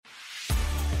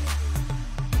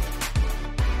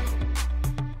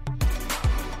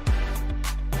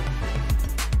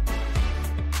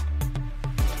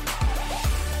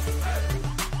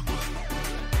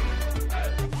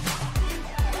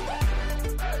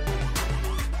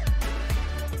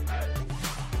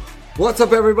What's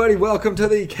up, everybody? Welcome to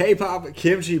the K-Pop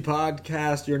Kimchi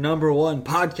Podcast, your number one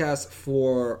podcast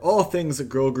for all things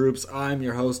girl groups. I'm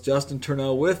your host, Justin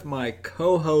Turneau, with my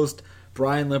co-host,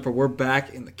 Brian Limper. We're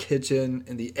back in the kitchen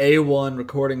in the A1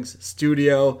 Recordings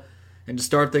studio. And to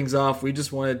start things off, we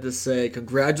just wanted to say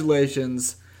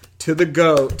congratulations to the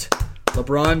GOAT,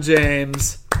 LeBron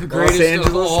James, the Los Angeles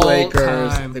of all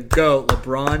Lakers, time. the GOAT,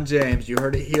 LeBron James. You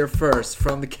heard it here first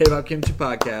from the K-Pop Kimchi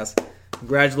Podcast.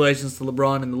 Congratulations to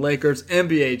LeBron and the Lakers,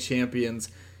 NBA champions.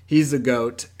 He's the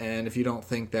GOAT, and if you don't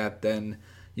think that, then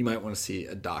you might want to see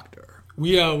a doctor.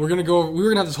 We were gonna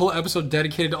have this whole episode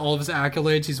dedicated to all of his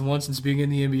accolades he's won since being in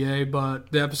the NBA,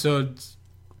 but the episode's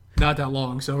not that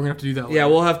long, so we're gonna have to do that later. Yeah,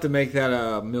 we'll have to make that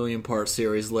a million-part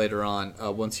series later on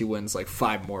once he wins like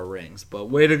 5 more rings.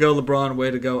 But way to go, LeBron. Way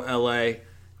to go, LA.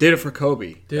 Did it for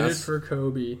Kobe. Did it for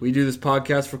Kobe. We do this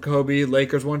podcast for Kobe.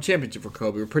 Lakers won a championship for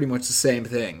Kobe. We're pretty much the same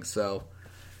thing, so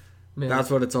Man, that's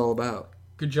what it's all about.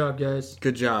 good job, guys.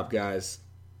 Good job, guys.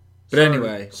 But Sorry.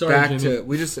 anyway, Sorry, back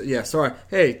Jimmy. to sorry.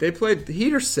 Hey, they played the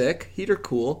Heat are sick. Heat are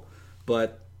cool,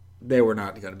 but they were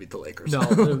not going to beat the Lakers.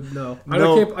 No.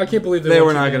 No, I can't believe they won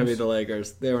were two not going to games. beat the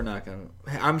Lakers. They were not going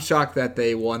to. I'm shocked that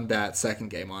they won that second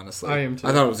game, honestly. I am too.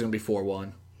 I thought it was going to be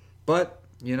 4-1. But,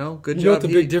 good You know job. what the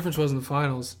Heat. big difference was in the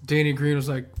finals? Danny Green was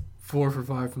like 4 for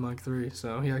 5 from like 3,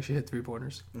 so he actually hit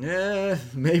 3-pointers. Yeah,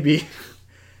 maybe.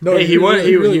 No, Hey, he won.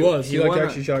 He really was. He He won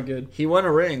actually shot good. He won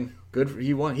a ring.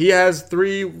 He won. He has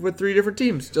 3 with 3 different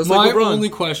teams, just My like LeBron. only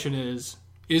question is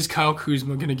Kyle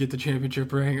Kuzma going to get the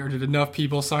championship ring, or did enough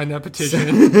people sign that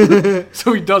petition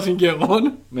so he doesn't get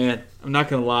one? Man, I'm not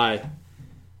gonna lie.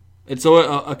 It's always,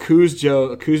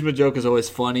 a Kuzma joke is always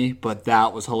funny, but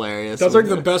that was hilarious. That's like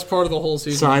the best part of the whole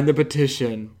season. Sign the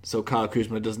petition so Kyle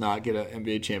Kuzma does not get an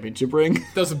NBA championship ring.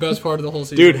 That's the best part of the whole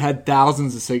season. Dude had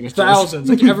thousands of signatures. Thousands.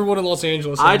 Like everyone in Los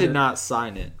Angeles. I signed did it. not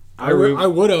sign it. I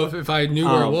would have if I knew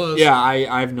where it was. Yeah,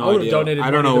 I have no I would've idea. donated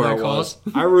I don't know money to where that it was.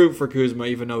 I root for Kuzma,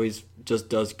 even though he's just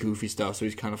does goofy stuff, so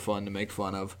he's kind of fun to make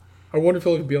fun of. I wonder if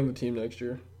he'll be on the team next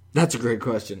year. That's a great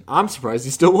question. I'm surprised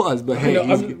he still was, but hey,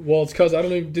 Well, it's because I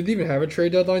don't know. Did they even have a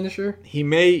trade deadline this year? he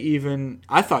may even.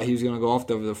 I thought he was going to go off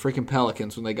the freaking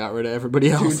Pelicans when they got rid of everybody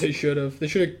Dude, else. they should have. They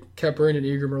should have kept Brandon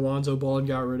Ingram or Lonzo Ball and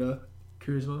got rid of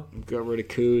Kuzma. Got rid of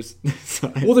Kuz.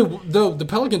 Well, the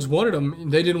Pelicans wanted him.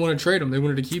 And they didn't want to trade him. They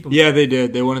wanted to keep him. Yeah, they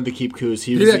did. They wanted to keep Kuz.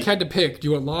 He You was. had to pick. Do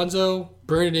you want Lonzo,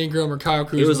 Brandon Ingram, or Kyle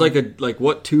Kuzma? It was like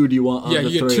what 2 do you want? On yeah, the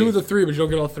you get 3? 2 of the 3, but you don't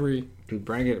get all 3. Dude,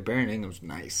 Brandon Ingram's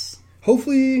nice.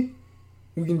 Hopefully,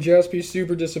 we can just be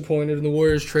super disappointed and the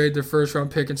Warriors trade their first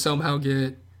round pick and somehow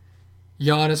get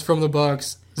Giannis from the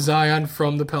Bucks, Zion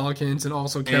from the Pelicans, and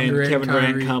also Kevin Durant. Kevin and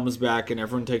Kyrie. Durant comes back, and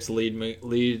everyone takes a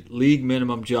league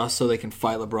minimum just so they can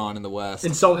fight LeBron in the West.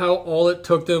 And somehow all it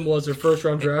took them was their first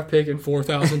round draft pick and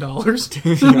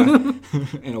 $4,000.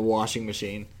 Yeah. In a washing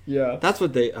machine. Yeah. That's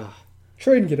what they.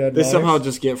 Trade and get Ed They Myers. somehow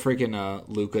just get freaking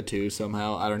Luka too.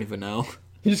 Somehow I don't even know.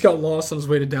 He just got lost on his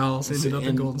way to Dallas and ended up in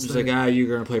And Golden it's State. like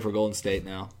you're gonna play for Golden State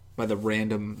now by the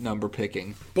random number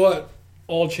picking. But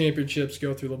all championships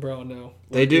go through LeBron now.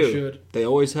 They do. They should. They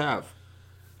always have.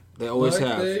 They always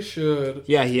have. They should.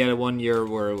 Yeah, he had 1 year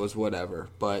where it was whatever,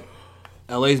 but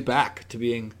LA's back to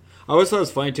being. I always thought it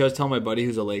was funny too. I was telling my buddy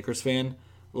who's a Lakers fan,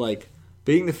 like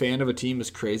being the fan of a team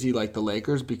is crazy, like the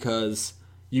Lakers, because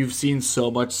you've seen so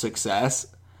much success,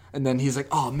 and then he's like,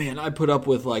 "Oh man, I put up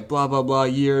with like blah blah blah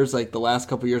years, like the last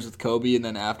couple years with Kobe, and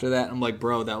then after that, I'm like,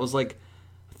 bro, that was like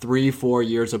 3-4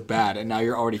 years of bad, and now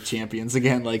you're already champions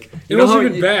again." Like, It wasn't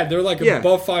even bad. They're like Yeah.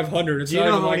 above 500. It's Do you not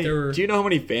know even how like many? they were. Do you know how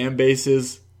many fan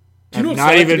bases? Do you know have what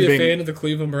not it's like even to be been a fan of the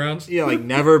Cleveland Browns? yeah, like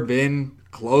never been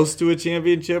close to a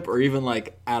championship or even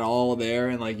like at all there,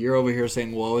 and like you're over here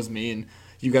saying woe is me, and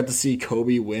you got to see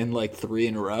Kobe win like 3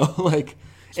 in a row, like,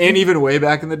 and even way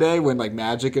back in the day when like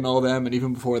Magic and all them, and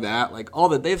even before that, like all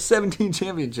that, they have 17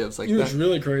 championships, like It was that.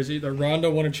 really crazy that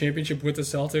Rondo won a championship with the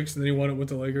Celtics and then he won it with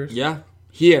the Lakers. Yeah,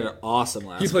 he had an awesome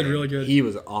last. He played game. really good. He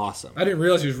was awesome. I didn't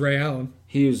realize he was Ray Allen.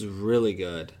 He was really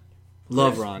good.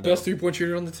 Love Rondo. Best 3-point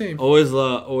shooter on the team. Always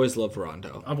loved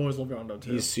Rondo. I've always loved Rondo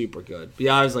too. He's super good. But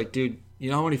yeah, I was like, dude, you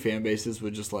know how many fan bases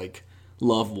would just like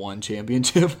love one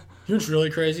championship? You know what's really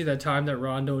crazy? That time that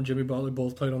Rondo and Jimmy Butler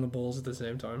both played on the Bulls at the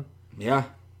same time. Yeah.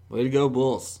 Way to go,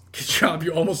 Bulls. Good job.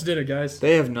 You almost did it, guys.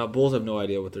 Bulls have no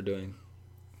idea what they're doing.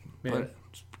 Man. But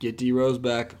get D Rose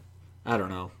back. I don't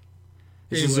know.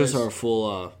 This is Anyways. just our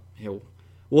full.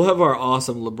 We'll have our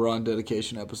awesome LeBron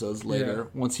dedication episodes later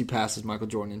Yeah. once he passes Michael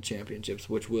Jordan in championships,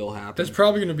 which will happen. That's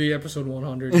probably going to be episode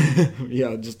 100.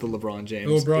 Yeah, just the LeBron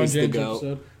James. The LeBron is the James GOAT.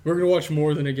 episode. We're going to watch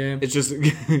more than a game. It's just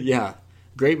yeah.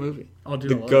 Great movie. Oh,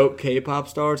 dude, The I love GOAT K-pop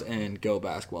stars and GOAT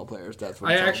basketball players. That's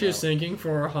what I it's all actually about. was thinking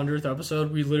for our 100th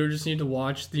episode, we literally just need to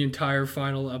watch the entire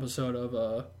final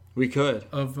episode We could.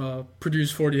 of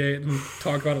Produce 48 and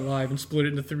talk about it live and split it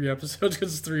into 3 episodes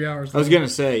because it's 3 hours. I was going to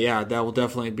say, yeah, that will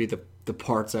definitely be the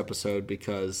parts episode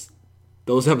because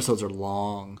those episodes are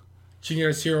long. So you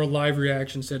guys hear our live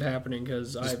reactions to it happening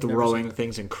because Just I've throwing never seen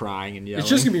things and crying and it. yelling. It's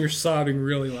just going to be sobbing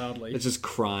really loudly. It's just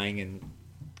crying and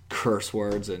curse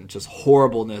words and just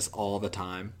horribleness all the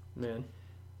time. Man.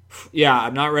 Yeah,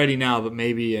 I'm not ready now, but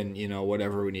maybe in,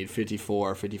 whatever we need,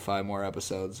 54, 55 more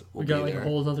episodes. We got like there. a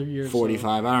whole other year.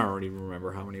 45. I don't even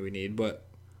remember how many we need, but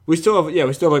we still have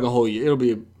like a whole year. It'll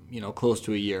be, close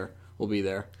to a year. We'll be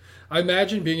there. I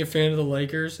imagine being a fan of the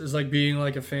Lakers is like being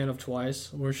like a fan of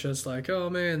Twice, where it's just like, oh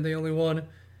man, they only won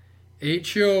 8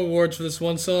 show awards for this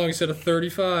one song instead of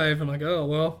 35. I'm like, oh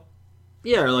well.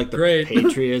 Yeah, or like the Great.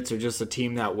 Patriots, or just a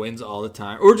team that wins all the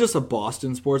time, or just a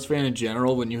Boston sports fan in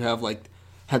general. When you have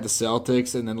had the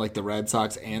Celtics and then like the Red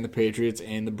Sox and the Patriots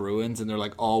and the Bruins, and they're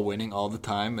like all winning all the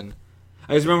time. And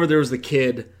I just remember there was the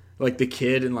kid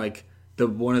and like the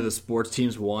one of the sports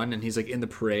teams won, and he's like in the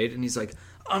parade, and he's like,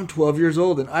 I'm 12 years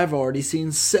old and I've already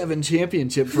seen 7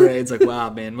 championship parades. Like,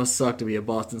 wow, man, must suck to be a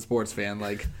Boston sports fan.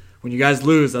 Like, when you guys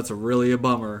lose, that's really a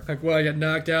bummer. Like, well, I got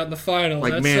knocked out in the final.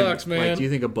 Like, That man, sucks, man. Like, do you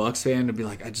think a Bucks fan would be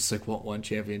like, I just want one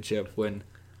championship when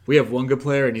we have one good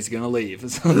player and he's gonna leave?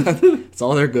 So that's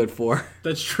all they're good for.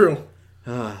 That's true.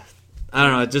 I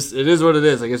don't know. It is what it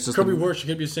is. Like, it's just Could be worse. You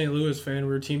could be a St. Louis fan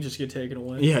where your team just get taken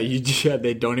away. Yeah,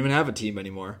 they don't even have a team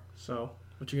anymore. So,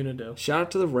 what you gonna do? Shout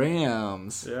out to the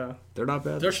Rams. Yeah. They're not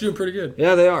bad. They're actually doing pretty good.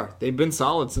 Yeah, they are. They've been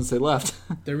solid since they left.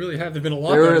 They really have. They've been a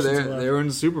lot better since they left. They were in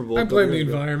the Super Bowl. I blame the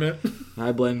environment.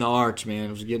 I blame the arch, man.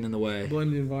 It was getting in the way.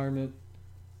 Blame the environment.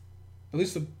 At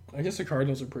least I guess the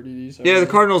Cardinals are pretty decent. Yeah, the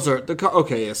Cardinals are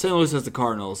okay. Yeah, St. Louis has the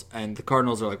Cardinals, and the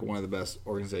Cardinals are like one of the best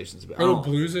organizations. Are the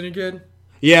Blues any good?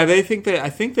 Yeah, I think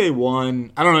they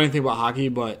won. I don't know anything about hockey,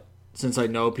 but since I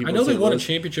know people, I know they won a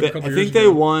championship a couple years ago. I think they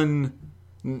won.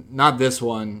 Not this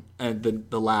one, and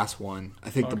the last one. I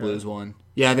think the Blues won.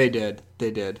 Yeah, they did. They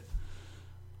did.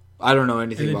 I don't know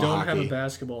anything about hockey. And they don't have a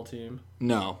basketball team.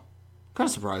 No. Kind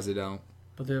of surprised they don't.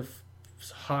 But they have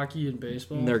hockey and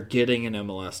baseball. And they're getting an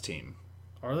MLS team.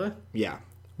 Are they? Yeah.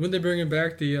 When they bringing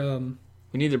back the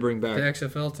we need to bring back the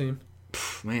XFL team?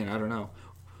 Man, I don't know.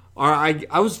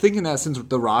 I was thinking that since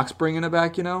the Rock's bringing it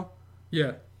back,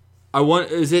 Yeah.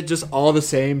 Is it just all the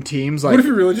same teams? Like, what if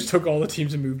you really just took all the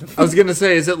teams and moved them? I was gonna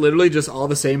say, is it literally just all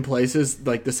the same places,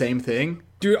 like the same thing?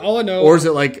 Dude, all I know... Or is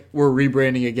it like we're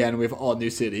rebranding again and we have all new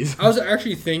cities? I was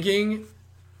actually thinking,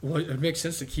 well, it makes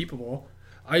sense to keep them all.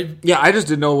 I just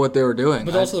didn't know what they were doing.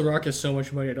 But also the Rock has so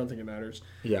much money, I don't think it matters.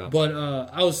 Yeah. But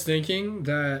I was thinking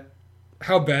that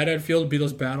how bad I'd feel to be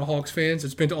those Battlehawks fans that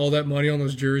spent all that money on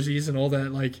those jerseys and all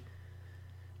that, like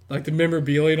the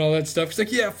memorabilia and all that stuff. It's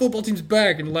like, yeah, football team's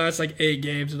back in the last 8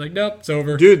 games. And nope, it's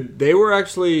over. Dude, they were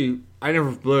actually... I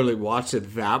never literally watched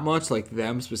it that much, like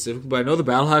them specifically, but I know the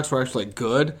Battlehawks were actually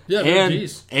good. Yeah,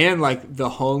 and the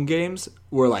home games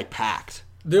were packed.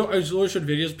 I always showed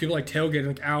videos of people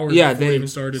tailgating hours before they even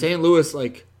started. St. Louis,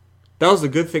 that was the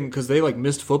good thing because they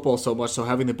missed football so much. So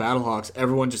having the Battlehawks,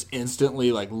 everyone just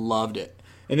instantly loved it.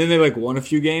 And then they won a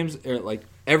few games.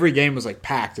 Every game was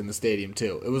packed in the stadium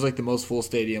too. It was the most full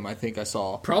stadium I think I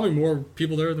saw. Probably more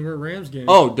people there than were at Rams games.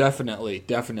 Oh, definitely.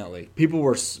 People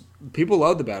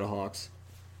loved the Battlehawks.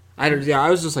 I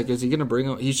was just is he going to bring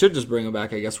them? He should just bring them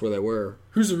back, I guess, where they were.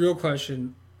 Here's the real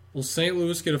question. Will St.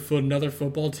 Louis get another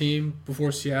football team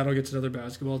before Seattle gets another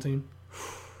basketball team?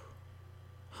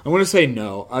 I'm going to say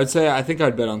no. I think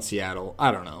I'd bet on Seattle.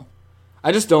 I don't know.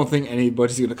 I just don't think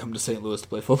anybody's going to come to St. Louis to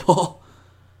play football.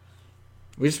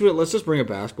 Let's just bring a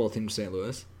basketball team to St.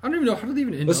 Louis. I don't even know. How did they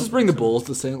even end Let's just bring the Bulls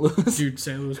to St. Louis. Dude,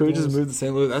 St. Louis Can we Bulls. just move to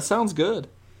St. Louis? That sounds good.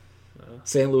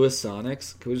 St. Louis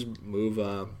Sonics. Can we just move...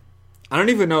 I don't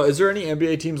even know. Is there any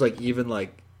NBA teams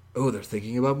they're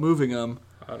thinking about moving them?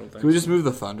 I don't think Can we just move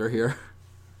the Thunder here?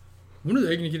 When are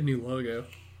they going to get a new logo?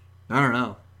 I don't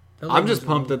know. I'm just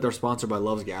pumped that they're sponsored by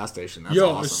Love's gas station. That's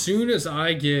awesome. As soon as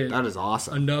I get that is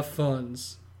awesome. enough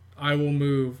funds, I will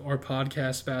move our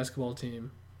podcast basketball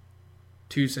team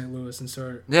to St. Louis and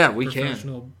start. Yeah, we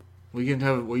can. We can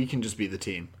have. Well, you can just be the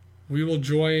team. We will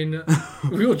join.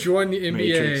 We will join the NBA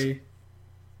Matrix.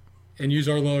 And use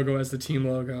our logo as the team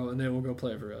logo, and they will go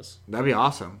play for us. That'd be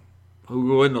awesome.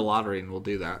 We'll win the lottery, and we'll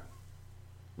do that.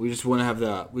 We just want to have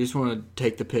that. We just want to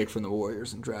take the pick from the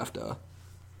Warriors and draft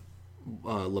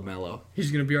LaMelo.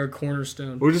 He's going to be our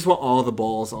cornerstone. We just want all the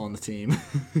balls on the team.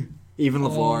 Even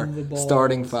LeVar.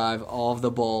 Starting 5. All of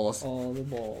the balls. All the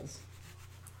balls.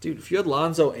 Dude, if you had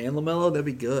Lonzo and LaMelo, that'd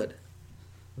be good.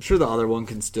 I'm sure the other one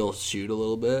can still shoot a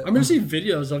little bit. I'm gonna see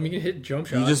videos of him. He can hit jump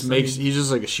shots. He's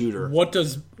just like a shooter. What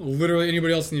does literally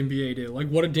anybody else in the NBA do? Like,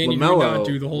 what did Danny Green not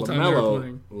do the whole time they were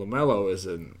playing? LaMelo is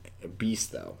a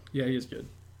beast, though. Yeah, he is good.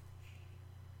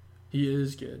 He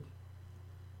is good.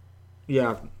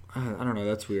 Yeah, I don't know.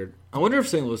 That's weird. I wonder if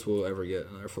St. Louis will ever get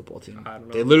another football team. I don't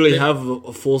know. They literally have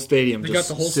a full stadium. They just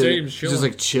got the whole sitting, stadium chilling. just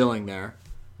like chilling there,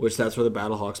 which that's where the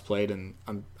Battlehawks played. And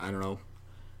I don't know.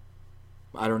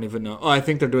 I don't even know. Oh, I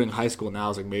think they're doing high school now.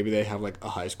 It's like maybe they have like a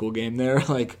high school game there.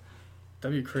 Like,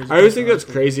 that'd be crazy. I always think that's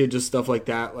crazy. Just stuff like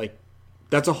that. Like,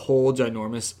 that's a whole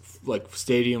ginormous like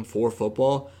stadium for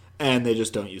football, and they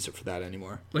just don't use it for that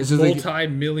anymore. Like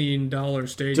multi-million-dollar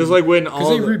stadium. Just like when because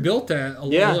they rebuilt that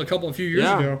a few years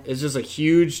ago. It's just a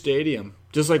huge stadium.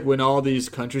 Just like when all these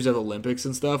countries have Olympics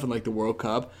and stuff, and like the World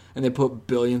Cup, and they put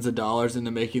billions of dollars into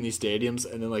making these stadiums,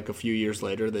 and then like a few years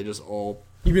later, they just all.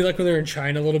 You mean like when they were in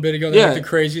China a little bit ago? They had the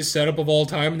craziest setup of all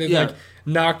time, and they like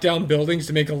knocked down buildings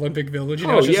to make Olympic Village.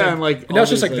 And and now it's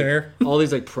just like there. All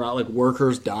these like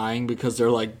workers dying because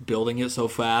they're like building it so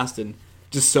fast, and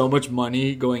just so much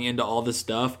money going into all this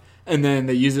stuff, and then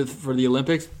they use it for the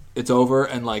Olympics. It's over,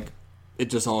 and like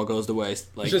it just all goes to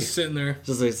waste. Like it's just sitting there.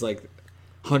 It's like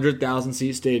 100,000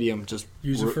 seat stadium. Just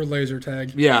use it for laser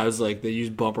tag. Yeah, it's like they use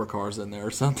bumper cars in there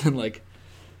or something. Like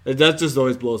that just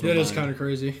always blows my mind. That is kind of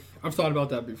crazy. I've thought about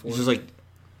that before. It's just like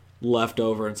left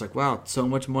over, and it's like, wow, so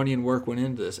much money and work went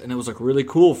into this, and it was like really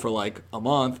cool for like a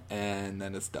month, and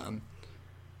then it's done.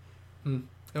 I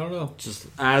don't know. Just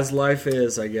as life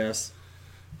is, I guess.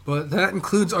 But that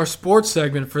includes our sports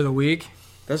segment for the week.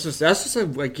 That's just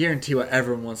I guarantee what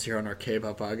everyone wants to hear on our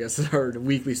K-pop podcast is our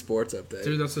weekly sports update.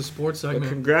 Dude, that's a sports segment. But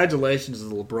congratulations to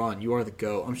LeBron. You are the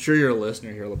GOAT. I'm sure you're a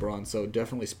listener here, LeBron, so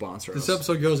definitely sponsor us. This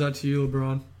episode goes out to you,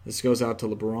 LeBron. This goes out to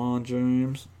LeBron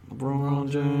James. LeBron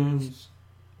James.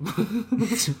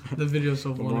 The video's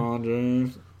so funny. LeBron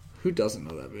James. Who doesn't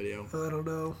know that video? I don't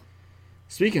know.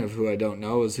 Speaking of who I don't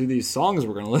know, is who these songs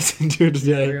we're going to listen to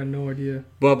today. Yeah, I got no idea.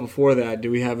 But before that, do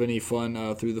we have any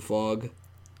fun Through the Fog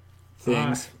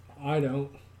things? I don't.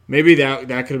 Maybe that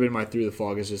could have been my Through the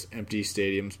Fog, is just empty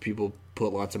stadiums. People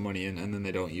put lots of money in, and then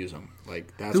they don't use them.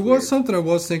 Like that's There was something I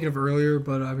was thinking of earlier,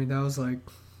 but I mean, that was like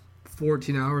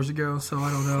 14 hours ago, so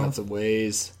I don't know. That's a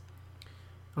ways.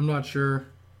 I'm not sure.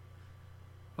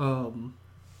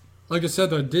 Like I said,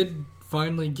 though, I did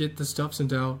finally get the stuff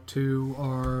sent out to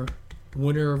our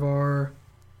winner of our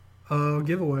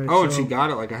giveaway. Oh, and she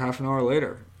got it like a half an hour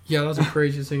later. Yeah, that's the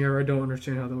craziest thing ever. I don't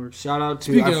understand how that works. Shout out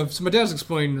to... Speaking of, so my dad's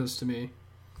explaining this to me.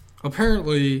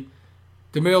 Apparently,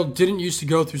 the mail didn't used to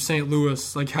go through St.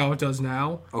 Louis like how it does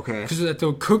now. Okay. Because at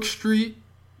the Cook Street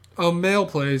mail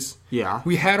place,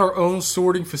 we had our own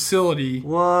sorting facility.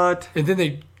 What? And then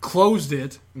they closed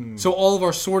it, so all of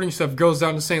our sorting stuff goes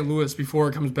down to St. Louis before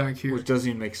it comes back here. Which doesn't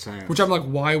even make sense. Which I'm like,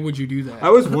 why would you do that? I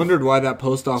always wondered why that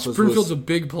post office Springfield's a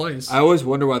big place. I always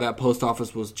wonder why that post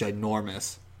office was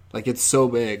ginormous. Like, it's so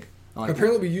big. Like,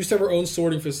 apparently, we used to have our own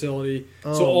sorting facility,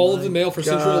 so all of the mail for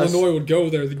Central Illinois would go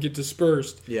there and get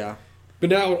dispersed. Yeah. But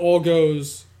now it all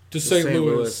goes to St.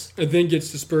 Louis and then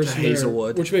gets dispersed from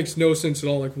Hazelwood. There, which makes no sense at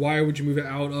all. Like, why would you move it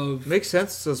out of... Makes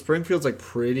sense. So Springfield's, like,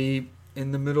 pretty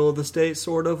in the middle of the state,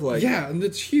 sort of. Like, yeah, and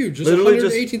it's huge. There's literally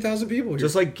 118,000 people here.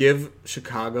 Just, like, give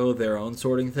Chicago their own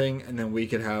sorting thing, and then we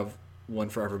could have one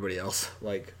for everybody else.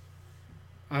 Like,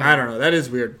 I don't know. That is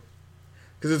weird.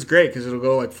 Because it's great, because it'll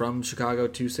go, like, from Chicago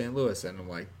to St. Louis, and I'm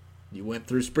like, you went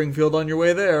through Springfield on your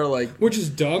way there, like... Which is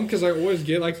dumb, because I always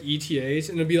get, like, ETAs,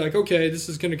 and it'll be like, okay, this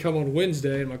is going to come on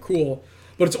Wednesday, and I'm like, cool.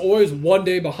 But it's always one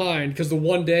day behind, because the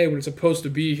one day when it's supposed to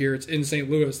be here, it's in St.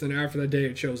 Louis, then after that day,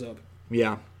 it shows up.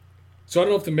 Yeah. So I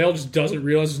don't know if the mail just doesn't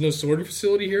realize there's no sorting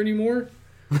facility here anymore,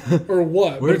 or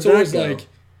what. But it's that always go? like,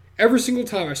 every single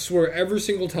time, I swear, every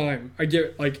single time I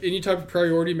get, like, any type of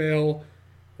priority mail,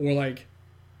 or, like,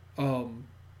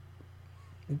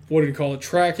 what do you call it,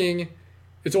 tracking...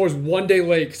 It's always one day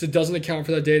late because it doesn't account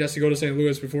for that day. It has to go to St.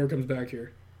 Louis before it comes back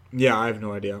here. Yeah, I have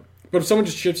no idea. But if someone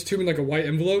just ships it to me in like a white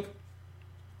envelope,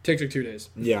 it takes like 2 days.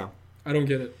 Yeah. I don't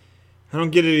get it. I don't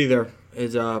get it either.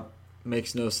 It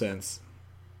makes no sense.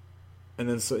 And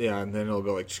then and then it'll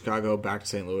go like Chicago back to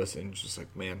St. Louis, and it's just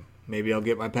like, man, maybe I'll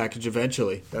get my package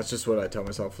eventually. That's just what I tell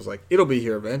myself. Was like, it'll be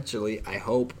here eventually. I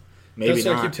hope. Maybe That's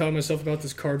what not. I keep telling myself about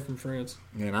this card from France.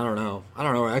 Man, I don't know.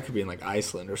 I could be in like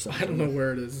Iceland or something. I don't know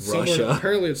where it is. It's Russia.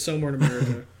 Apparently, it's somewhere in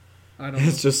America. I don't know.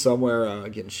 It's just somewhere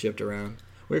getting shipped around.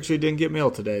 We actually didn't get mail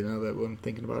today, now that I'm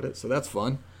thinking about it, so that's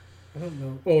fun. I don't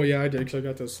know. Oh, yeah, I did, because I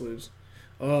got those sleeves.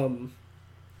 What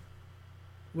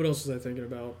else was I thinking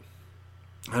about?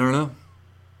 I don't know.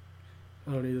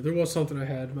 I don't either. There was something I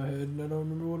had in my head, and I don't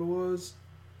remember what it was.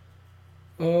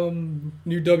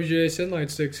 New WJ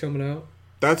Sunlight sticks coming out.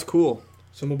 That's cool.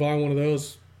 So I'm going to buy one of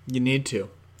those. You need to.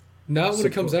 Not when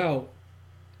it comes out,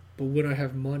 but when I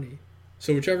have money.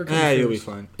 So whichever comes first. You'll be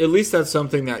fine. At least that's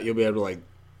something that you'll be able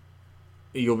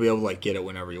to get it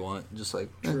whenever you want. Just like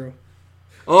True.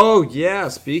 Oh yeah,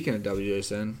 speaking of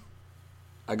WJSN,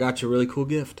 I got you a really cool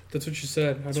gift. That's what you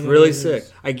said. It's really sick.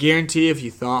 I guarantee if you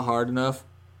thought hard enough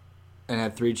and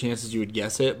had 3 chances, you would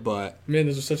guess it. But man,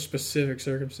 those are such specific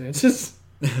circumstances.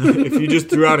 if you just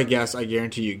threw out a guess, I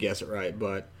guarantee you'd guess it right.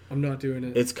 But I'm not doing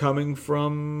it. It's coming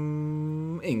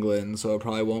from England, so it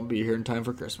probably won't be here in time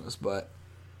for Christmas. But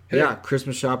hey. Yeah,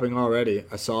 Christmas shopping already.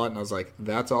 I saw it and I was like,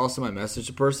 "That's awesome." I messaged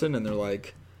a person and they're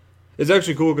like, "It's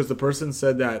actually cool," because the person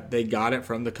said that they got it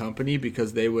from the company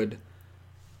because they would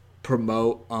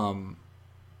promote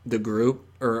the group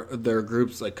or their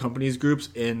groups, like companies groups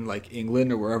in like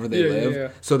England or wherever they live. Yeah.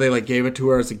 So they like gave it to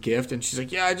her as a gift, and she's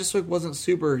like, "Yeah, I just like wasn't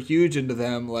super huge into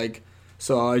them, like,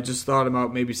 so I just thought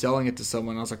about maybe selling it to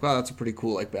someone." I was like, "Wow, that's a pretty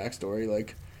cool like backstory.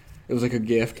 Like, it was like a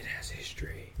gift." It has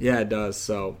history. Yeah, it does.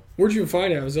 So where'd you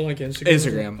find it? Was it like Instagram?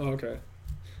 Instagram. Oh, okay.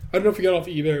 I don't know if you got off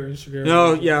eBay or Instagram.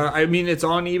 No, yeah, I mean it's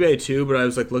on eBay too, but I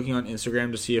was like looking on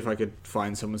Instagram to see if I could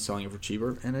find someone selling it for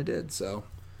cheaper, and I did. So,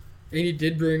 and he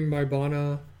did bring my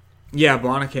Bana. Yeah,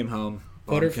 Bana came home.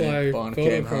 Butterfly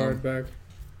photo card back.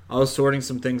 I was sorting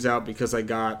some things out because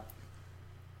I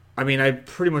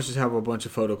pretty much just have a bunch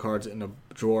of photo cards in a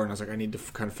drawer, and I was like, I need to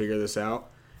kind of figure this out.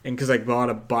 And because I bought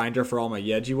a binder for all my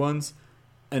Yeji ones,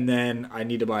 and then I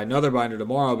need to buy another binder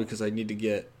tomorrow because I need to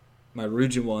get my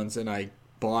Rujin ones, and I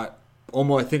bought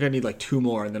I think I need like 2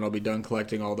 more, and then I'll be done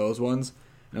collecting all those ones.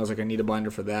 And I was like, I need a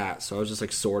binder for that. So I was just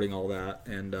like sorting all that,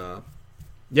 and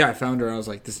yeah, I found her, and I was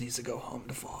like, this needs to go home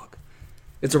to Fog.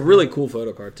 It's a really cool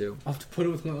photo card too. I'll have to put it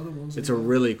with my other ones. It's a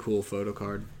really cool photo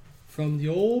card. From the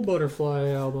old Butterfly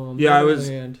album. Yeah,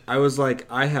 I was like,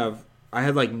 I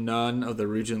had like none of the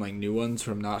Rujin like new ones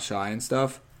from Not Shy and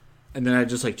stuff, and then I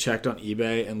just like checked on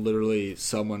eBay, and literally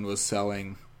someone was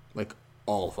selling like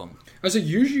all of them. I was like,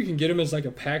 usually you can get them as like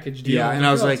a package deal. Yeah, and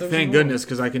I was like, thank goodness,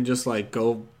 because I can just like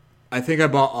go. I think I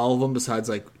bought all of them besides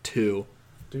like 2.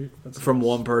 Dude, that's from nice.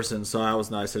 one person, so that was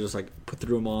nice. I just like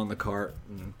threw them all in the cart.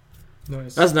 And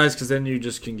nice. That's nice because then you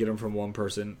just can get them from one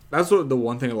person. That's what the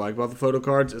one thing I like about the photo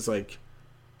cards is like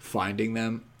finding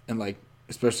them, and like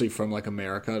especially from like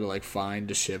America to like find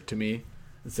to ship to me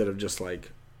instead of just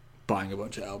like buying a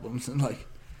bunch of albums, and like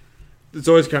it's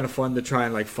always kind of fun to try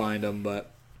and like find them.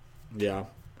 But yeah,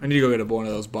 I need to go get one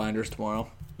of those binders tomorrow.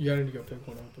 Yeah, I need to go pick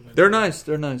one up. They're nice.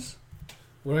 They're nice.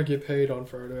 When I get paid on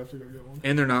Friday, I have to go get one.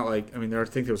 And they're not like, I mean, I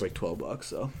think it was like $12,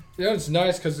 so. Yeah, it's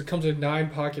nice because it comes in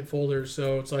 9 pocket folders.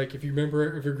 So it's like if your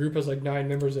group has like 9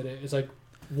 members in it, it's like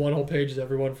one whole page is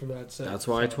everyone from that set. That's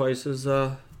why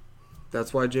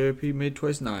that's why JYP made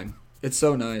Twice 9. It's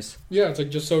so nice. Yeah, it's like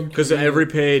just so. Because every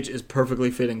page is perfectly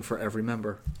fitting for every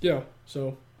member. Yeah,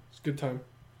 so it's a good time.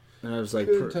 And I was like,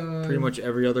 pretty much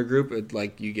every other group, it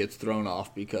like you gets thrown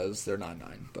off because they're not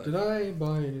 9. But did I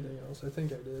buy anything else? I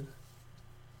think I did.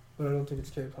 But I don't think it's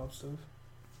K-pop stuff.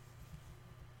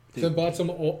 So I bought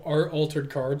some art altered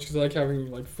cards because I like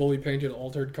having like fully painted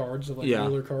altered cards of like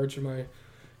older cards for my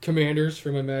commanders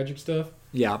for my Magic stuff.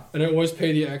 Yeah. And I always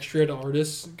pay the extra to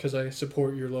artists because I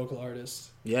support your local artists.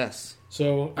 Yes.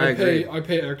 So I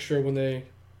pay extra when they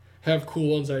have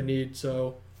cool ones I need.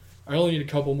 So I only need a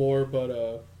couple more,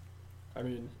 but I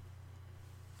mean,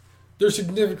 they're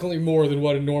significantly more than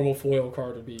what a normal foil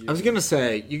card would be. I was going to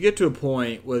say, you get to a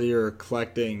point whether you're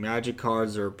collecting Magic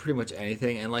cards or pretty much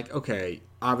anything, and like, okay,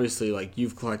 obviously, like,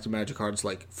 you've collected Magic cards,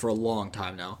 like, for a long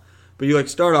time now. But you, like,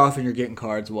 start off and you're getting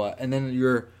cards, and then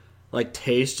your, like,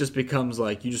 taste just becomes,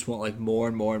 like, you just want, like, more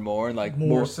and more and more. And, like,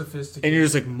 more sophisticated. And you're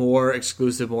just, like, more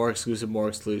exclusive.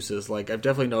 Like, I've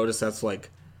definitely noticed that's, like,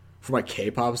 for my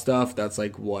K-pop stuff, that's,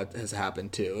 like, what has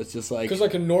happened, too. It's just, like... Because,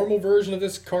 like, a normal version of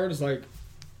this card is, like,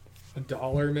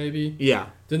 $1 maybe. Yeah.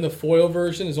 Then the foil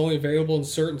version is only available in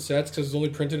certain sets because it's only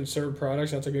printed in certain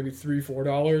products. That's like maybe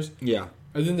 $3-4. Yeah.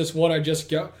 And then this one I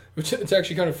just got, which it's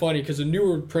actually kind of funny because the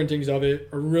newer printings of it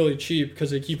are really cheap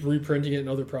because they keep reprinting it in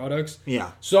other products.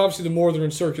 Yeah. So obviously the more they're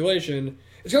in circulation,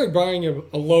 it's kind of like buying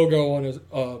a logo on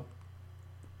a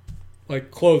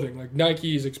like clothing. Like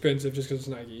Nike is expensive just because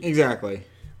it's Nike. Exactly.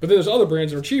 But then there's other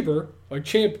brands that are cheaper, like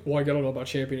Well, I don't know about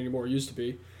Champion anymore. It used to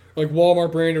be. Like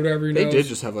Walmart brand or whatever, They did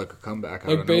just have like a comeback.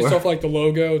 Like based off like the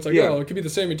logo. It's like, it could be the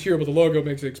same material, but the logo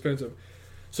makes it expensive.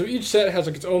 So each set has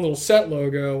like its own little set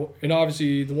logo, and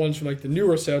obviously the ones from like the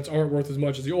newer sets aren't worth as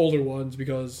much as the older ones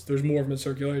because there's more of them in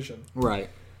circulation. Right.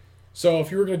 So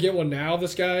if you were going to get one now,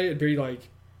 this guy, it'd be like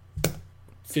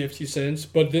 50 cents.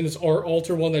 But then this Art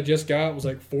Alter one that I just got was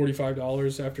like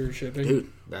 $45 after shipping.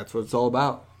 Dude, that's what it's all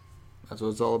about. That's what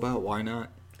it's all about. Why not?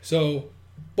 So,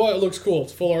 but it looks cool.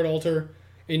 It's full Art Alter.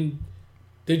 And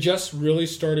they just really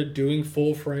started doing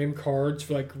full frame cards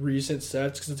for like recent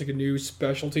sets because it's like a new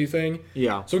specialty thing.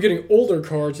 Yeah. So getting older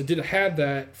cards that didn't have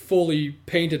that fully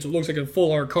painted, so it looks like a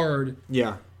full art card,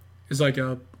 Yeah. is like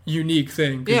a unique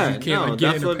thing. 'Cause Yeah, you can't like, get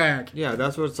that's in a what, pack. Yeah,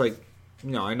 that's what it's like.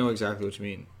 No, I know exactly what you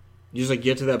mean. You just like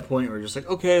get to that point where you're just like,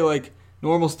 okay, like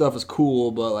normal stuff is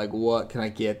cool, but like what can I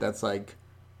get that's like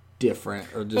different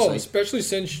or just like especially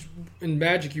since in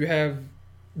Magic you have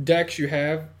decks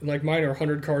like mine are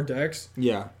 100 card decks.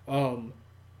 yeah, And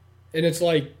it's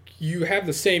like you have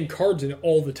the same cards in it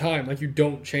all the time. Like you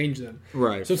don't change them.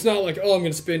 right. So it's not like, oh, I'm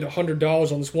going to spend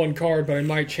 $100 on this one card, but I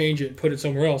might change it and put it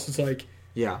somewhere else. It's like,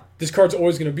 Yeah. this card's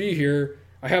always going to be here.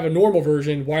 I have a normal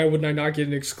version. Why wouldn't I not get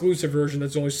an exclusive version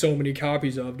that's only so many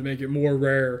copies of to make it more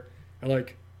rare and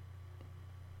like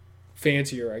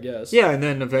fancier, I guess. Yeah, and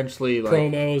then eventually like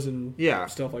Promos and yeah,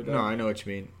 stuff like that. No, I know what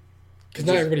you mean. Because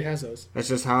not everybody has those. That's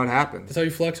just how it happens. That's how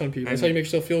you flex on people. That's how you make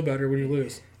yourself feel better when you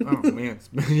lose. Oh man,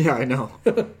 yeah, I know.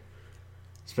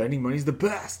 Spending money's the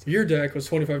best. Your deck was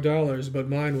 $25, but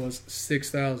mine was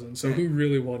 $6,000. So who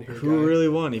really won here? Who really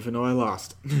won? Even though I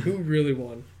lost. Who really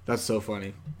won? That's so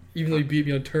funny. Even though you beat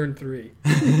me on turn 3.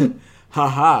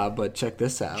 Haha, but check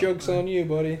this out. Joke's on you,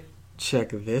 buddy. Check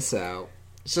this out.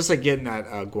 It's just like getting that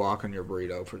guac on your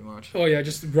burrito, pretty much. Oh yeah,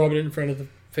 just rubbing it in front of the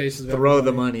faces of Throw the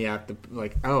everybody. money at the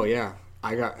like. Oh yeah,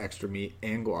 I got extra meat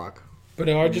and guac. But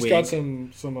no, I just Wink. got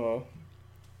some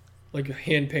like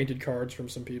hand painted cards from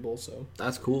some people, so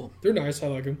That's cool. they're nice. I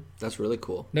like them. That's really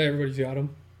cool. Not everybody's got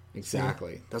them,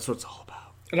 Exactly. That's what it's all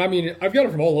about. and I mean I've got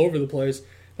them from all over the place.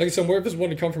 Like somewhere, if there's one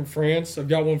to come from France, I've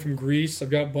got one from Greece. I've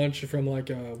got a bunch from like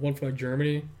one from like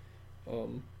Germany.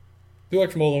 They're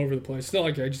like from all over the place. It's not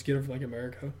like I just get them from like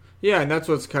America. Yeah, and that's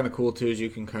what's kind of cool too is you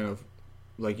can kind of,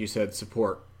 like you said,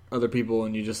 support other people,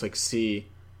 and you just like see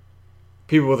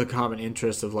people with a common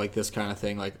interest of like this kind of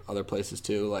thing, like other places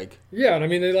too. Like Yeah, and I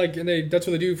mean they that's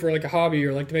what they do for like a hobby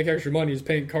or like to make extra money is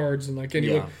paint cards and like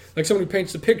anyone Yeah. like someone who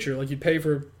paints a picture, like you pay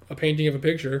for a painting of a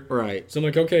picture. right. So I'm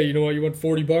like, okay, you know what? You want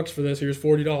 $40 for this? Here's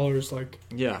 $40. Like,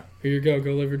 Yeah. here you go.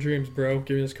 Go live your dreams, bro.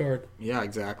 Give me this card Yeah.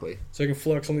 Exactly. so I can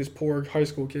flex on these poor high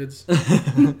school kids.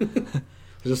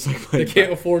 Just like They play,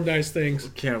 can't afford nice things.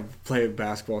 can't play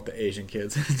basketball with the Asian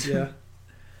kids. Yeah.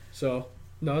 So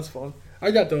no, it's fun. I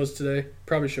got those today.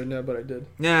 Probably shouldn't have, but I did.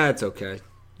 Nah, it's okay.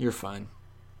 You're fine.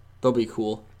 They'll be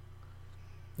cool.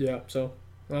 Yeah. So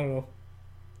I don't know.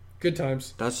 Good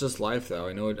times. That's just life, though.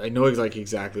 I know like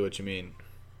exactly what you mean.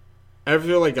 I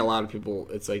feel like a lot of people,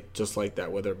 it's like just like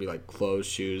that. Whether it be like clothes,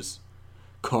 shoes,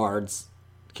 cards,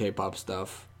 K-pop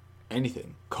stuff,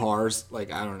 anything, cars.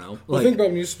 Like I don't know. Well, Like think about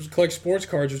when you collect sports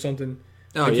cards or something.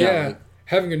 oh Like, yeah, like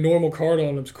having a normal card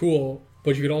on them is cool,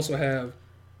 but you could also have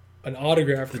an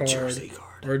autograph the card, jersey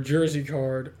card. or a jersey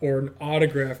card, or an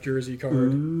autographed jersey card.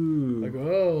 Ooh, Like,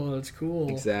 oh, that's cool.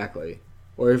 exactly.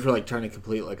 Or if you're like trying to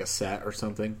complete like a set or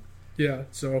something. Yeah,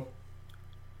 so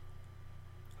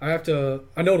I have to.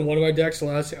 I know in one of my decks,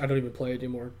 I don't even play it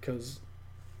anymore because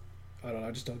I don't know.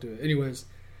 I just don't do it. Anyways,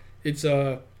 it's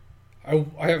I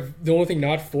have the only thing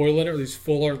not foil in it are these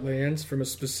full art lands from a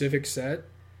specific set,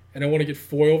 and I want to get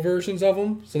foil versions of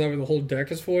them, so that way the whole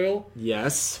deck is foil.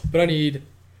 Yes. But I need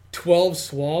 12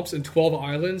 swamps and 12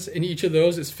 islands, and each of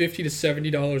those is $50 to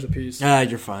 $70 a piece. Ah,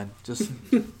 you're fine. Just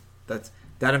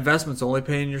that investment's only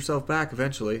paying yourself back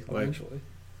eventually. Like Eventually,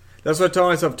 that's what I told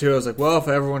myself too. I was like, well, if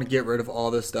I ever want to get rid of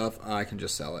all this stuff, I can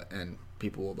just sell it and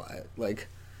people will buy it. Like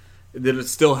that, it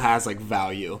still has like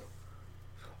value.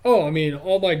 oh, I mean,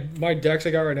 all my decks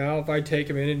I got right now, if I take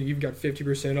them in and you've got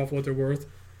 50% off what they're worth,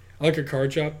 I like a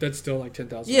card shop, that's still like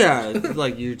 $10,000. Yeah,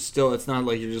 like you still. It's not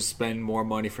like you're just spending more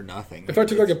money for nothing. If I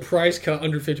took like a price cut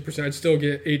under 50%, I'd still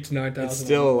get $8,000 to $9,000. it's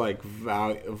still like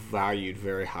valued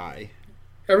very high.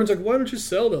 Everyone's like, why don't you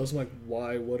sell those? I'm like,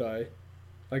 why would I?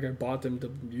 Like, I bought them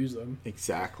to use them.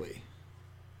 Exactly.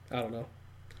 I don't know.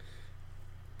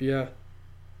 But yeah.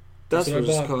 That's what I what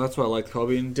it's bought. called. That's what I like to call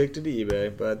being addicted to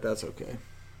eBay, but that's okay.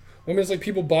 I mean, it's like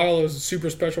people buy all those super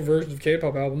special versions of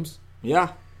K-pop albums.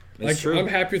 Yeah, it's Like, true. I'm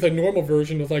happy with a normal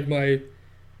version with like my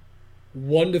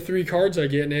 1 to 3 cards I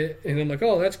get in it, and I'm like,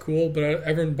 oh, that's cool. But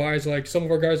everyone buys like some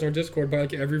of our guys on our Discord buy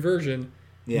like every version,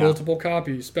 Yeah. multiple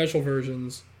copies, special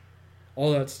versions,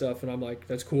 all that stuff, and I'm like,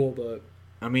 that's cool. But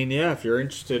I mean, yeah, if you're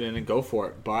interested in it, go for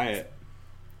it. Buy it.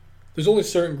 there's only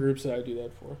certain groups that I do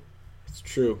that for, It's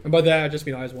true. and by that I just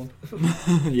mean Eyes One.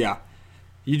 Yeah.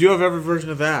 You do have every version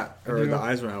of that, I or do. the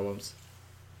Eisman albums.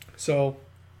 So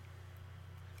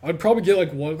I'd probably get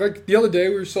like one. Like the other day,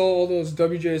 we saw all those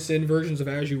WJSN versions of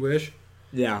As You Wish,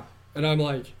 Yeah. and I'm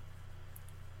like,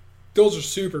 those are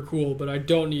super cool, but I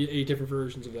don't need 8 different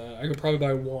versions of that. I could probably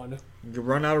buy one, You could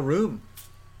run out of room.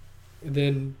 and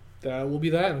then that will be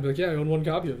that. I'll be like, yeah, I own one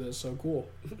copy of this, so cool.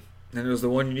 And it was the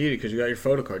one you needed because you got your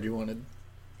photo card you wanted.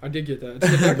 I did get that. It's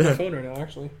in the back of my phone right now,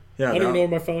 actually. Yeah. I don't even know where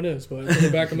my phone is, but it's in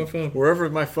the back of my phone. Wherever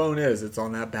my phone is, it's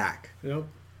on that back. Yep.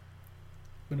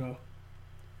 But no.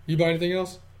 You buy anything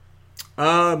else?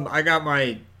 I got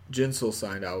my Jinsoul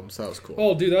signed album, so that was cool.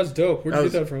 Oh, dude, that's dope. Where'd you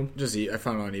get that from? I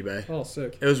found it on eBay. Oh,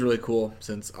 sick. It was really cool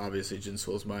since obviously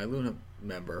Jinsoul is my Luna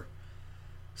member.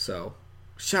 So,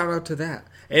 shout out to that.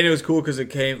 And it was cool because it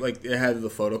came, like, it had the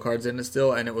photo cards in it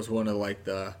still, and it was one of, like,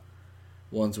 the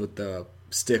ones with the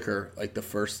sticker. Like, the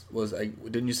first was,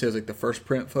 didn't you say it was, like, the first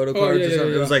print photo cards or something?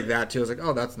 Yeah. It was like that, too. I was like,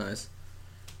 oh, that's nice.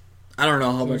 I don't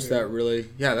know how much Okay. that really,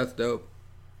 yeah, that's dope.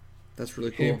 That's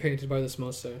really cool. Hand painted by this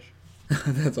mustache.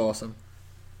 That's awesome.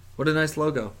 What a nice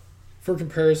logo. For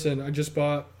comparison, I just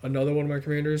bought another one of my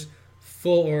commanders.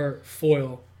 Full art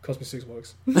foil. Cost me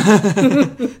 $6.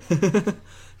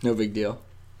 No big deal.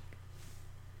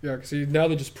 Yeah, because now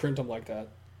they just print them like that.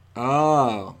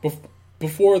 Oh.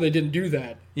 Before they didn't do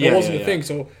that. That wasn't a thing.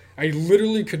 So I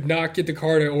literally could not get the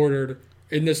card I ordered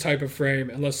in this type of frame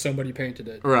unless somebody painted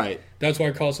it. Right. That's why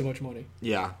it cost so much money.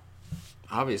 Yeah.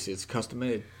 Obviously, it's custom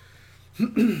made.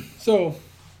 So,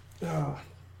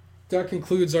 that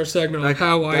concludes our segment on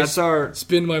how I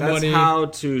spend my money. That's how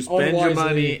to spend your unwisely.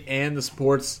 money and the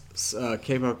sports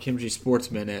K-pop Kimchi Sports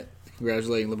Minute.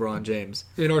 Congratulating LeBron James.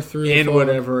 In our through the And fog.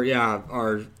 whatever,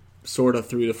 are sort of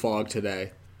through the fog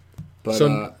today. But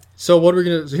So what are we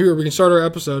gonna here? We can start our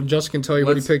episode. Justin can tell you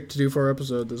what he Let's- picked to do for our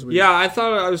episode this week. yeah,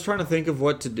 I was trying to think of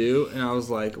what to do, and I was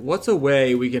like, what's a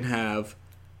way we can have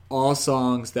all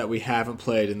songs that we haven't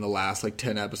played in the last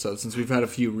 10 episodes, since we've had a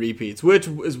few repeats, which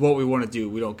is what we want to do.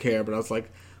 We don't care, but I was like,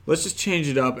 let's just change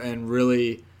it up and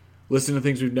really listen to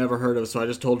things we've never heard of. So I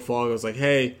just told Fog, I was like,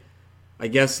 hey, I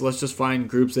guess let's just find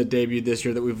groups that debuted this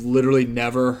year that we've literally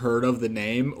never heard of the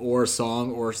name or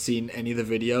song or seen any of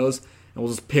the videos, and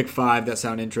we'll just pick 5 that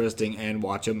sound interesting and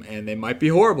watch them, and they might be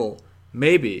horrible.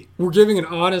 Maybe. We're giving an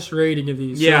honest rating of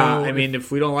these. Yeah, so I mean, if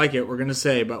we don't like it, we're going to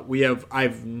say, but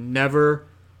I've never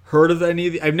heard of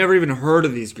I've never even heard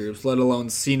of these groups, let alone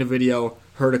seen a video,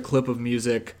 heard a clip of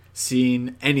music,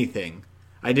 seen anything.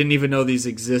 I didn't even know these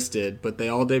existed, but they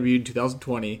all debuted in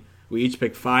 2020. We each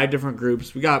picked 5 different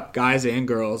groups. We got guys and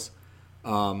girls.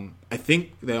 I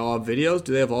think they all have videos.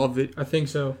 Do they have all videos? I think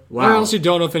so. Wow. I honestly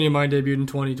don't know if any of mine debuted in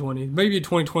 2020. Maybe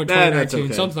 2020, That's 2019,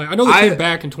 okay. something like. I know they came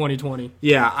back in 2020.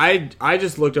 Yeah, I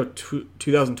just looked up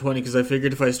 2020 because I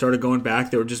figured if I started going back,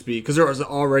 there would just be, because there was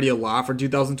already a lot for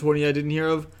 2020 I didn't hear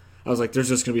of. I was like, there's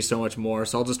just going to be so much more,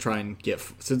 so I'll just try and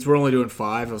since we're only doing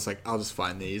 5, I was like, I'll just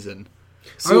find these and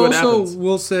see I what also happens.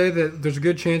 will say that there's a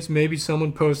good chance maybe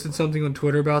someone posted something on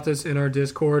Twitter about this in our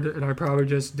Discord, and I probably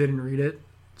just didn't read it.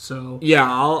 So Yeah,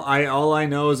 all I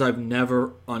know is I've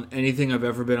never, on anything I've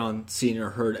ever been on, seen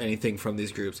or heard anything from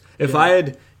these groups. If I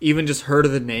had even just heard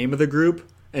of the name of the group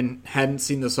and hadn't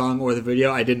seen the song or the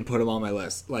video, I didn't put them on my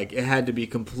list. It had to be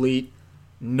complete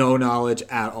no knowledge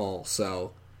at all,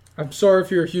 so... I'm sorry if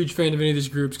you're a huge fan of any of these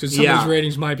groups because some of these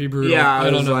ratings might be brutal. Yeah, I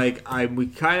don't know. we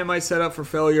kind of might set up for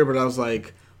failure, but I was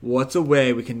like, what's a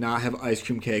way we can not have ice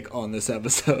cream cake on this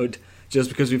episode just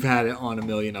because we've had it on a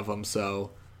million of them?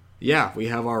 So, yeah, we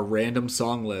have our random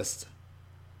song list.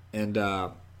 And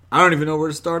I don't even know where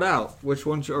to start out. Which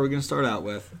one are we going to start out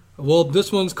with? Well,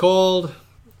 this one's called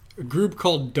a group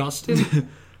called Dustin.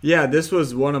 Yeah, this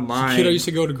was one of mine. Kid I used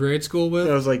to go to grade school with.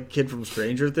 I was like, kid from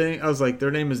Stranger Things. I was like,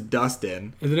 their name is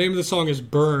Dustin. And the name of the song is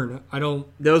Burn. I don't...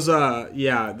 Those,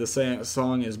 the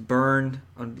song is Burn.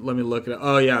 Let me look it up.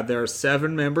 Oh, yeah, they're a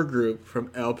 7-member group from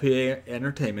LPA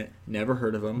Entertainment. Never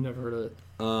heard of them. Never heard of it.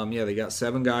 Yeah, they got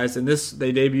 7 guys. And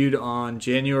they debuted on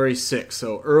January 6th,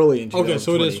 so early in 2020. Okay,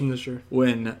 so it is from this year.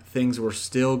 When things were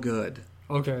still good.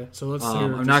 Okay, so let's hear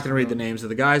I'm not going to read the names of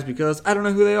the guys because I don't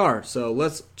know who they are. So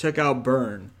let's check out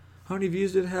Burn. How many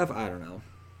views did it have? I don't know.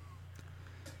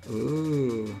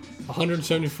 Ooh.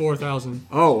 174,000.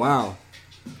 Oh, wow.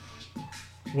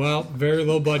 Well, very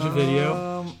low budget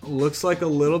video. Looks like a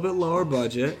little bit lower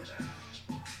budget.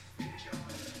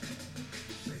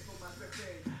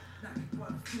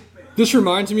 This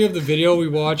reminds me of the video we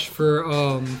watched for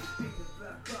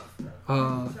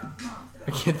I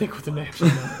can't think what the name's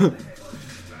of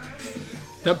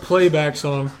that playback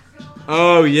song.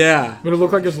 Oh, yeah. But it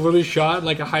looked like it's literally shot in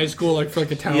like a high school, for a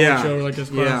talent Yeah. show or this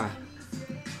class. Yeah.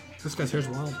 This guy's hair's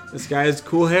wild. This guy has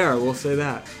cool hair, we'll say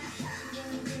that.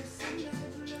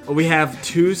 We have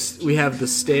the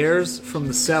stairs from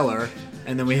the cellar,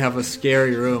 and then we have a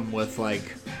scary room with like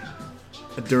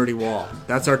a dirty wall.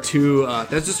 That's our two.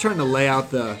 That's just trying to lay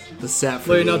out the set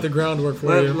for Laying you. out the groundwork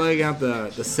for you. Laying out the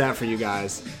set for you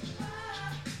guys.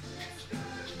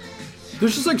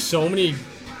 There's just like so many.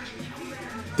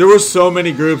 There were so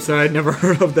many groups that I'd never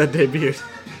heard of that debuted.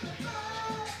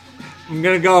 I'm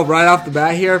gonna go right off the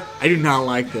bat here. I do not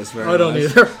like this very much. I don't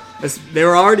either. They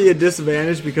were already a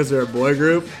disadvantage because they're a boy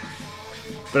group,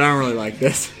 but I don't really like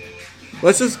this.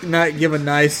 Let's just not give a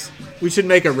nice. We should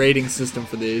make a rating system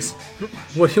for these.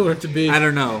 What do you want it to be? I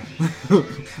don't know,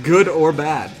 good or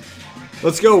bad.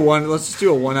 Let's go one. Let's just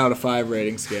do a 1 out of 5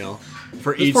 rating scale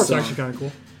for This each part's song. actually kind of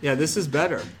cool. Yeah, this is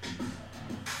better.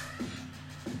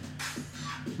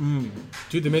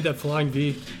 Dude, they made that flying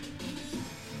V.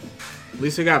 At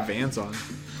least I got Vans on.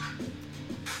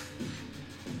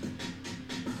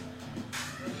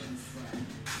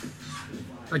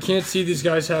 I can't see these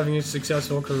guys having a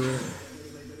successful career.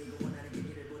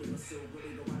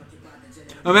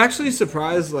 I'm actually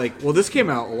surprised, well, this came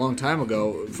out a long time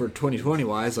ago for 2020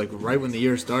 wise, right when the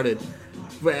year started.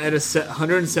 But at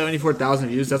 174,000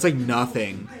 views, that's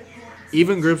nothing.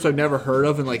 Even groups I've never heard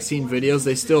of and seen videos,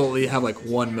 they still only have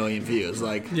 1 million views.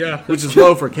 Yeah. Which is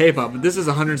low for K-pop, but this is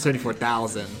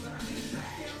 174,000.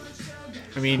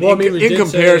 I mean, Well, we in did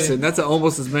comparison, say- that's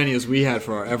almost as many as we had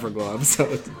for our Everglow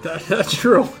episode. That's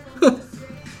true.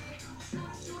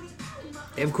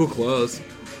 They have cool clothes.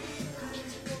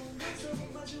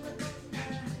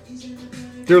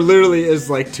 There literally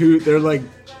is two.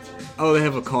 Oh, they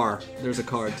have a car. There's a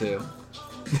car too.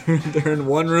 They're in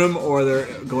one room or they're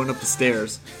going up the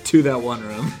stairs to that one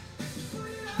room.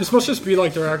 This must just be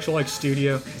their actual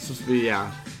studio. This must be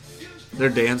their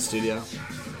dance studio.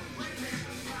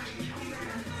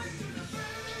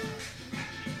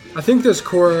 I think this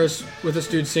chorus with this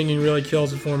dude singing really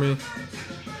kills it for me.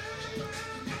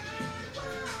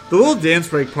 The little dance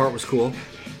break part was cool.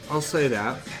 I'll say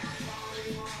that.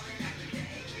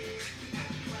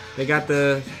 They got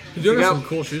the. They do have some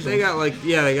cool shoes They on. got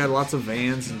they got lots of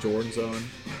Vans and Jordans on.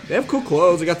 They have cool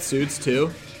clothes. They got suits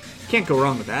too. Can't go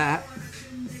wrong with that.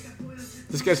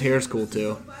 This guy's hair is cool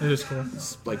too. It is cool.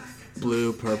 It's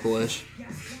blue, purplish.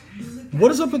 What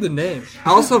is up with the name?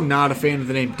 I'm also not a fan of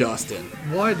the name Dustin.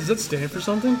 Why? Does that stand for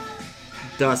something?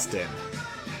 Dustin.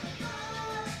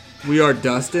 We are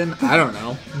Dustin? I don't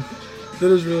know.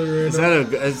 That is really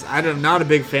random. I'm not a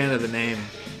big fan of the name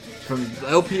from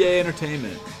LPA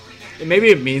Entertainment. Maybe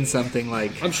it means something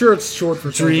like I'm sure it's short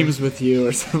for Dreams with You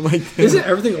or something like that. Isn't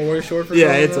everything always short for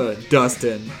Yeah, something? it's a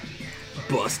Dustin.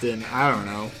 Bustin. I don't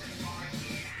know.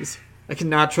 I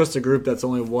cannot trust a group that's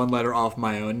only one letter off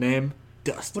my own name.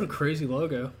 Dustin. What a crazy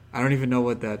logo. I don't even know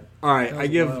what that. All right, That I was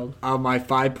give wild. my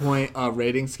 5-point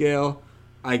rating scale.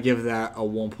 I give that a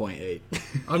 1.8.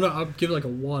 I'll give it a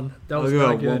 1. That I'll was give it a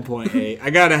not good. 1.8. I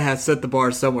gotta set the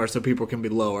bar somewhere so people can be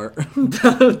lower.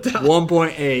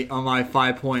 1.8 on my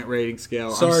 5-point rating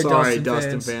scale. Sorry, I'm sorry, Dustin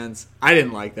Dustin fans. I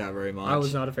didn't like that very much. I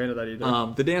was not a fan of that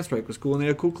either. The dance break was cool and they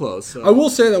had cool clothes. So. I will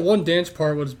say that one dance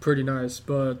part was pretty nice,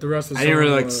 but the rest of the I didn't song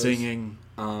really like was- singing.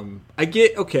 I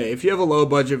get if you have a low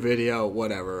budget video,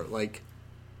 whatever.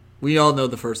 We all know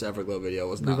the first Everglow video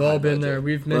was not. We've all high been budget, there.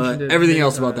 We've but mentioned it Everything many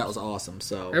else about times. that was awesome.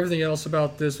 So Everything else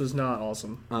about this was not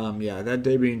awesome. yeah, that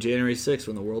debuted January 6th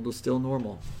when the world was still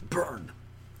normal. Burn.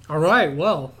 All right,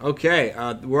 well, Okay,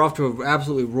 we're off to an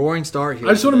absolutely roaring start here.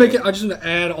 I just want to today. I just want to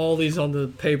add all these on the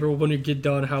paper when you get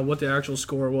done. What the actual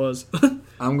score was.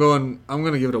 I'm gonna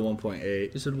give it a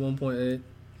 1.8. You said 1.8.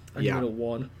 I Yeah. give it a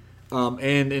 1.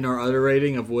 And in our other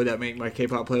rating of would that make my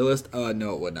K-pop playlist?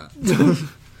 No, it would not.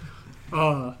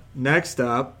 Next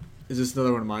up is this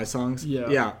another one of my songs. Yeah.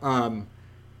 Yeah.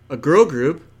 A girl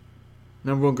group,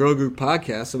 #1 girl group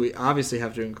podcast. So we obviously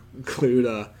have to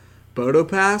include Bodo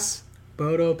Pass.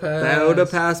 Bodo Pass. Bodo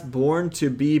Pass, Born to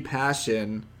Be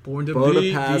Passion. Born to Bodo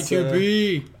Be. Pass,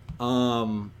 B2B.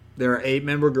 They're an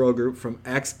 8-member girl group from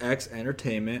XX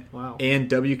Entertainment. Wow. And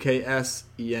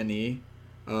WKSENE.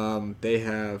 They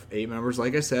have 8 members,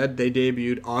 like I said. They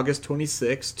debuted August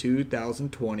 26,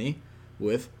 2020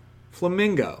 with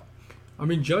Flamingo. I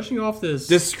mean, judging off this,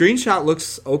 This screenshot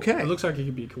looks okay. it looks like it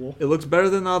could be cool. It looks better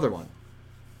than the other one.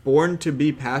 Born to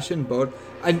Be Passion.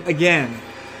 Again,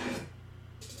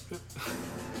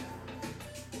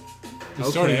 It's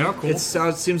starting out cool. It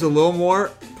seems a little more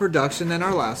production than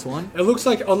our last one. It looks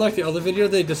like, unlike the other video,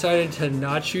 they decided to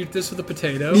not shoot this with a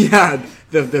potato. Yeah,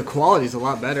 the quality's a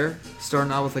lot better.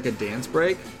 Starting out with a dance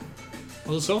break.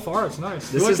 Well, so far, it's nice.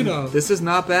 This is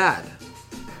not bad.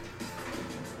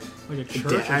 Like a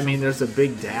church. I mean, there's a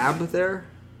big dab there.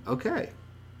 Okay.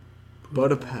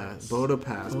 Budapest.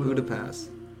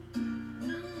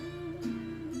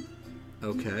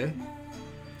 Okay.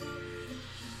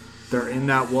 They're in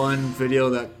that one video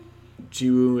that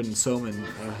Jiwoo and Somin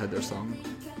had their song.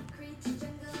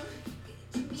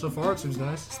 So far, it seems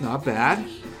nice. It's not bad.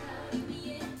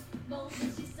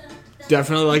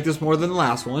 Definitely like this more than the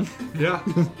last one. Yeah.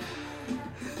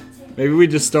 Maybe we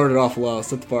just started off low,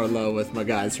 set the bar low with my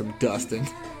guys from Dustin.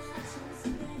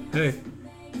 Hey.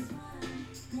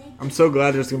 I'm so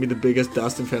glad there's going to be the biggest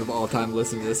Dustin fan of all time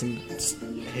listening to this and just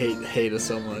hate us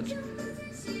so much.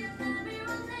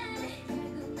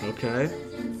 Okay.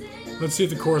 Let's see if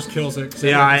the chorus kills it.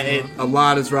 Yeah, a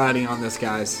lot is riding on this,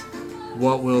 guys.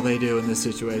 What will they do in this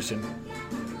situation?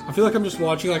 I feel like I'm just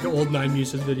watching like an old 9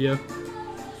 Muses video.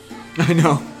 I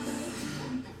know.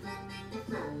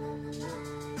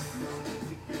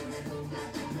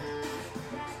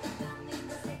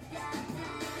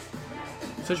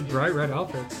 Such bright red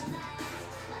outfits.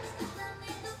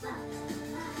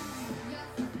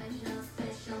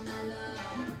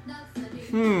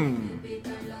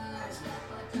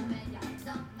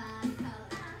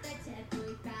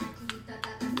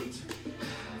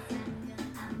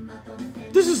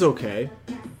 This is okay.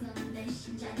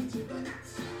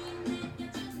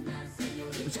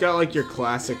 It's got like your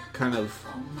classic kind of,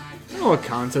 I don't know what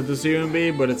concept this is going to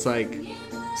be, but it's like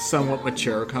somewhat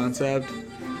mature concept.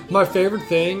 My favorite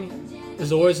thing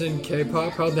is always in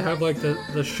K-pop how they have like the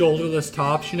shoulderless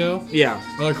tops, you know? Yeah.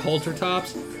 Or like halter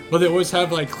tops. But they always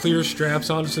have like clear straps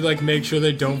on to like make sure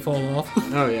they don't fall off.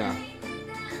 Oh yeah.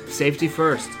 Safety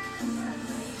first.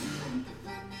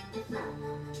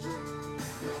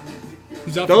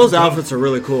 Those outfits are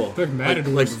really cool. Like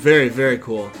matadors. Like very, very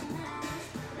cool.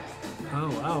 Oh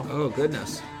wow. Oh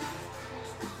goodness.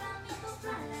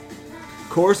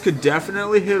 Chorus could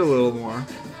definitely hit a little more.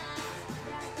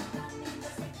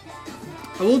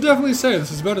 I will definitely say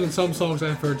this is better than some songs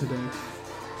I've heard today.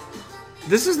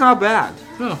 This is not bad.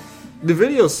 No. The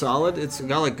video's solid. It's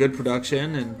got like good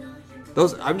production and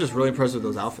those. I'm just really impressed with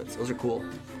those outfits. Those are cool.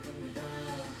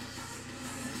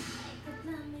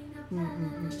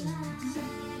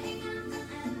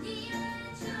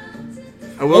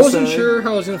 I wasn't sure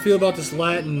how I was gonna feel about this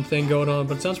Latin thing going on,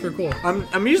 but it sounds pretty cool.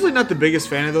 I'm usually not the biggest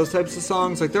fan of those types of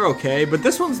songs. Like they're okay, but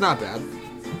this one's not bad.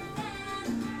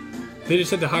 They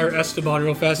just had to hire Esteban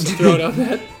real fast to throw it on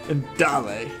that. And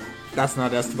Dale. That's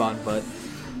not Esteban, but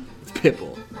it's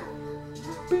Pitbull.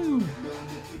 Boom.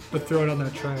 But throw it on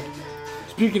that track.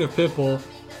 Speaking of Pitbull,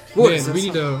 What man, we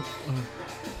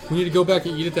need to go back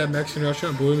and eat at that Mexican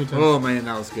restaurant in Bloomington. Oh man,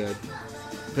 that was good.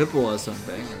 Pitbull has some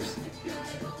bangers.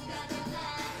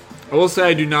 I will say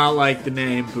I do not like the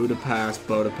name Budapest.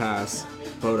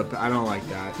 I don't like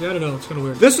that. Yeah, I don't know. It's kind of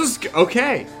weird. This was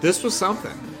okay. This was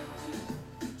something.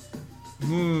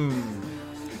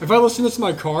 If I listen to this in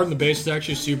my car and the bass is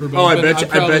actually super bumping, Oh, I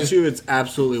bet you it's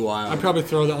absolutely wild. I'd probably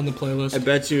throw that on the playlist. I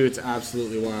bet you it's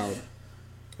absolutely wild.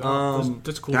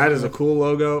 That's cool. That is a cool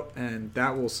logo, and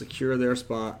that will secure their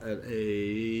spot at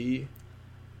a.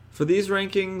 For these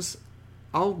rankings,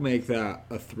 I'll make that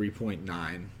a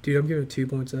 3.9. Dude, I'm giving it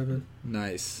 2.7.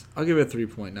 Nice. I'll give it a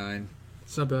 3.9.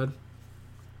 It's not bad.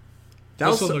 That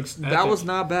was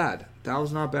not bad. That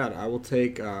was not bad. I will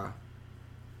take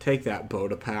that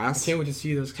Budapest. I can't wait to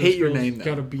see this. Hate your name, though.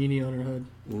 Got a beanie on her head.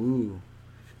 Ooh.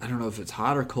 I don't know if it's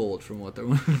hot or cold from what they're.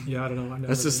 Yeah, I don't know.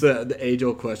 That's just the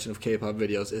age-old question of K-pop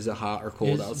videos: is it hot or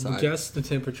cold outside? Guess the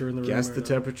temperature in the room. Guess the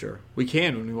temperature. We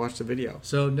can when we watch the video.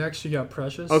 So next you got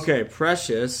Precious. Okay,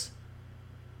 Precious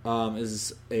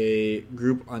is a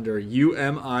group under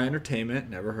UMI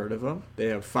Entertainment. Never heard of them. They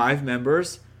have 5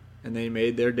 members, and they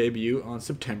made their debut on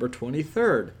September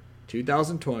 23rd,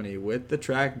 2020, with the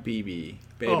track BB.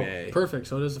 Baby. Oh, perfect.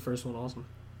 So it is the first one. Awesome.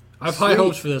 I have high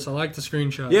hopes for this. I like the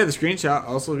screenshot. Yeah, the screenshot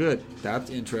also good.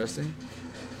 That's interesting.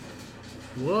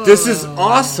 Whoa. This is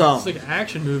awesome. It's like an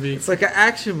action movie. It's like an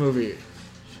action movie.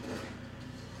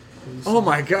 Oh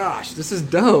my gosh, this is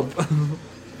dope.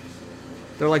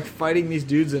 They're like fighting these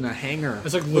dudes in a hangar.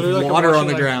 It's like literally with water like on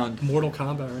the like ground. Mortal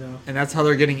Kombat right now. And that's how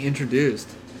they're getting introduced.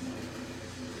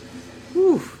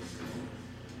 Whew.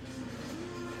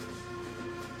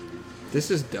 This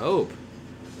is dope.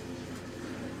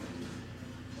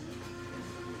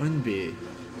 Unbi.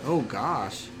 Oh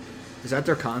gosh. Is that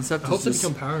their concept? I hope they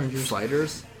become Power Rangers.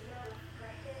 Fighters?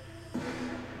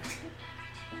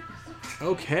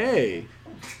 Okay.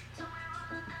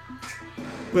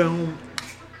 Boom.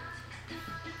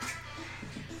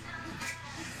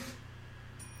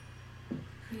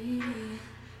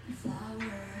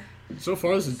 So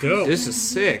far, this is dope. This is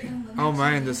sick. Oh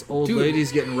man, this old Dude.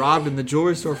 lady's getting robbed in the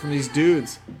jewelry store from these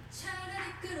dudes.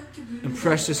 And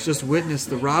Precious just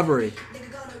witnessed the robbery.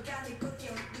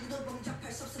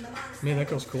 Man, that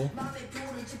goes cool.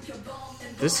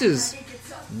 This is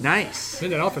nice.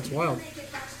 Man, that outfit's wild.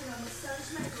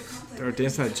 They're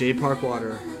dancing at J Park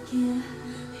Water.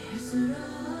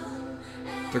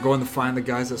 They're going to find the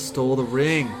guys that stole the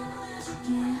ring.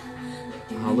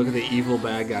 Oh, look at the evil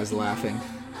bad guys laughing.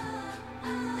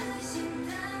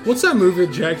 What's that movie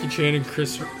with Jackie Chan and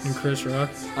Chris Rock?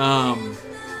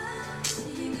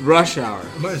 Rush Hour.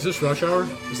 Is this Rush Hour?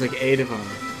 There's like 8 of them.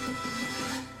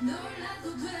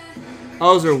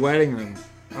 Oh, it's their wedding ring.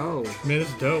 Oh. Man,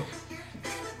 that's dope.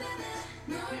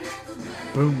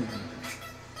 Boom.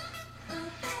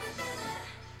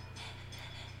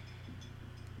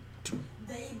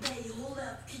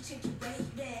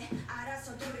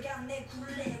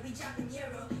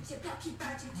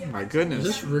 Oh my goodness. Is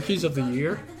this Rookies of the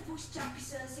Year?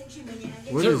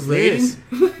 What is is it rating? this?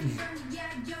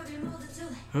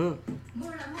 Huh.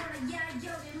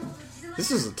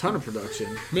 This is a ton of production.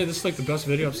 Man, this is like the best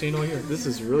video I've seen all year. This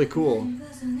is really cool.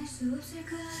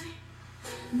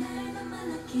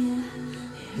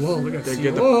 Whoa, look at They that.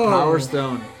 get the Whoa. Power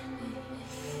Stone.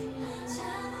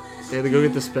 They had to go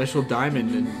get the special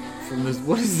diamond and from this.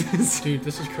 What is this? Dude,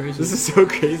 this is crazy. This is so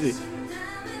crazy.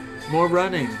 More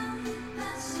running.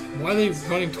 Why are they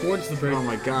running towards the break? Oh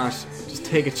my gosh. Just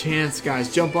take a chance,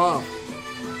 guys. Jump off.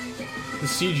 The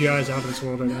CGI is out of this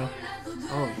world right now.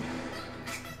 Oh.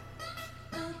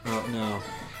 Oh no.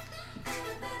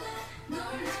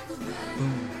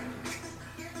 Boom.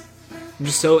 I'm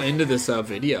just so into this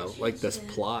video, like this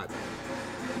plot.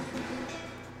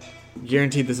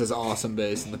 Guaranteed this is awesome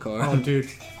bass in the car. Oh, dude.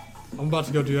 I'm about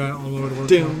to go do that on the way to work.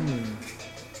 Doom.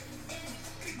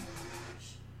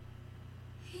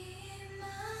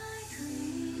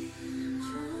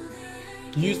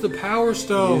 Use the Power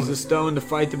Stone. Use the stone to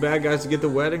fight the bad guys to get the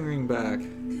wedding ring back.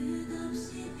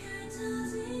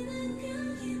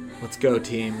 Let's go,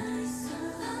 team.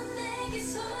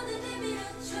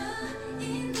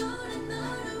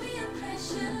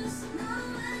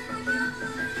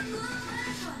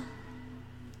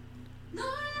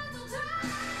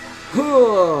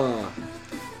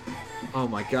 Oh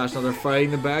my gosh, now they're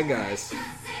fighting the bad guys.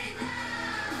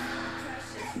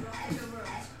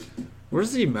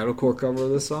 Where's the metalcore cover of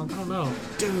this song? I don't know.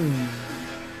 Doom.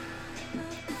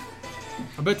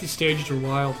 I bet these stages are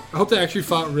wild. I hope they actually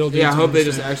fought real dudes. Yeah, I hope on they the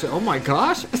just stage. actually. Oh my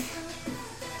gosh! I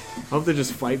hope they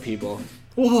just fight people.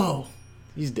 Whoa.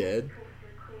 He's dead.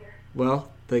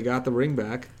 Well, they got the ring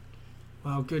back.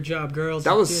 Wow, good job, girls.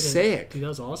 That You was did it. sick. Dude, that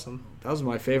was awesome. That was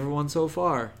my favorite one so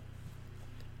far.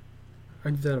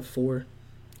 I'd give that a 4.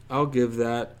 I'll give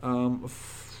that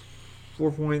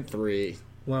 4.3.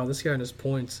 Wow, this guy has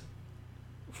points.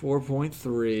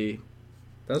 4.3.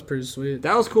 That's pretty sweet.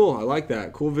 That was cool. I like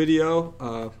that. Cool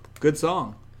video. Good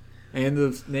song. And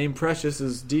the name Precious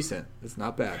is decent. It's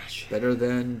not bad. Better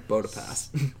than Bodapass.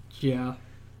 Yeah.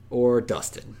 Or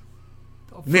Dustin.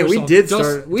 Man, First we off, did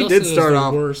Dustin is start the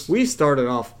off. worst. We started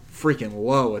off freaking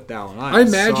low with that one. I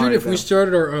imagine sorry, if we man.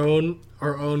 started our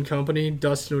own company,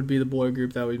 Dustin would be the boy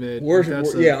group that we made.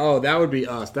 That would be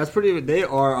us. That's pretty. They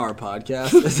are our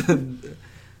podcast.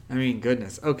 I mean,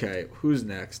 goodness. Okay, who's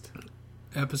next?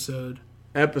 Episode.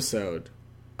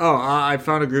 Oh, I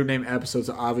found a group named Episode,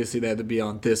 so obviously they had to be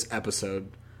on this episode.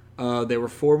 They were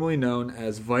formerly known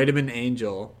as Vitamin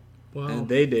Angel, Wow. and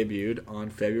they debuted on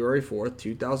February 4th,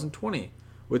 2020,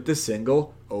 with the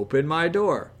single "Open My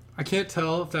Door." I can't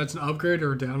tell if that's an upgrade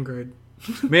or a downgrade.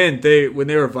 Man, when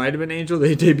they were Vitamin Angel,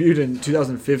 they debuted in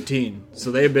 2015,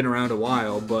 so they've been around a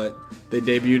while. But they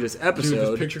debuted as Dude,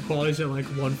 Episode. this picture quality's at like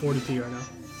 140p right now.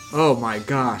 Oh my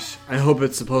gosh! I hope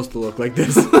it's supposed to look like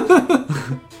this.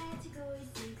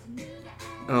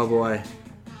 Oh boy,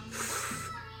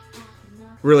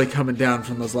 really coming down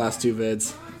from those last 2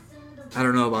 vids. I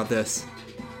don't know about this.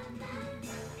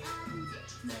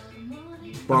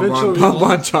 Eventually,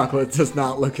 Bonbon chocolate does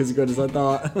not look as good as I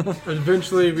thought.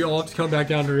 Eventually, we all have to come back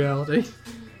down to reality.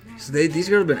 So these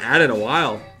girls have been at it a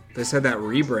while. They said that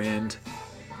rebrand.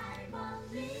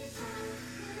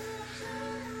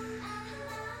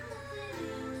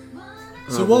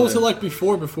 So Oh, what was boy. it like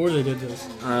before they did this?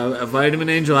 A Vitamin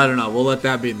Angel, I don't know. We'll let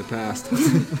that be in the past.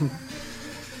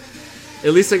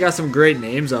 At least I got some great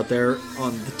names out there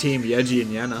on the team, Yeji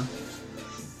and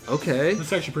Yena. Okay.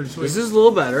 That's actually pretty sweet. This is a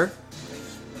little better.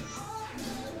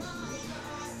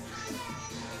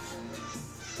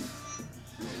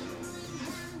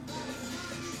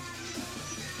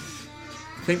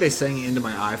 I think they sang Into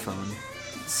My iPhone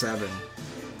 7.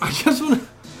 I just want to...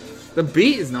 The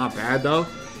beat is not bad, though.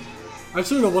 I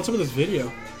just want to know what's up with this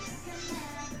video.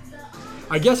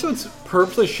 I guess if it's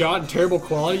purposely shot in terrible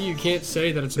quality, you can't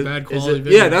say that it's a bad Is quality it,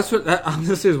 video. yeah, that's what.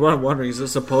 Honestly, is what I'm wondering. Is it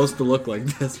supposed to look like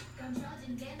this?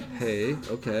 Hey,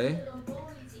 okay.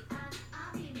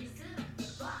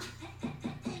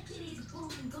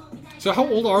 So how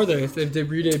old are they if they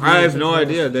re-debuted? I have no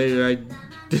idea. I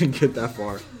didn't get that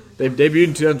far. They debuted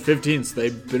in 2015, so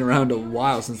they've been around a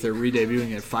while since they're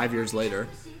re-debuting it 5 years later.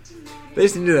 They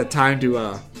just needed that time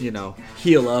to,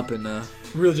 heal up and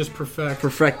Really just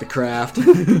perfect the craft.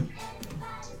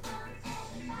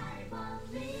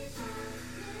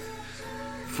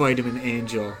 Vitamin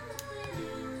Angel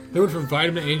They went from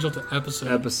Vitamin Angel to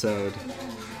episode.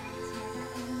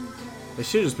 They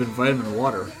should have just been Vitamin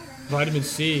Water. Vitamin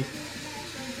C.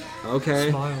 Okay.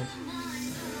 Smile.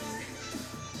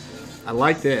 I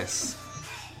like this.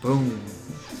 Boom.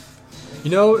 You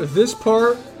know, if this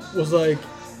part was like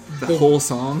The whole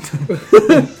song.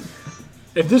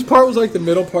 if this part was like the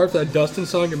middle part for that Dustin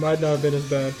song, it might not have been as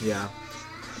bad. Yeah.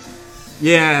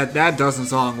 Yeah, that Dustin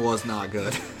song was not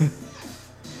good.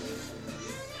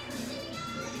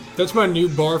 That's my new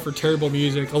bar for terrible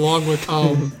music, along with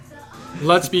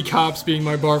Let's Be Cops being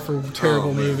my bar for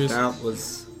terrible man, movies. That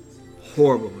was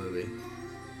horrible movie.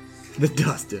 The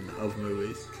Dustin of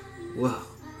movies. Whoa.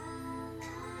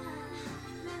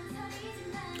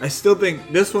 I still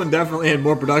think this one definitely had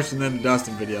more production than the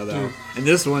Dustin video, though. Dude. And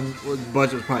this one, the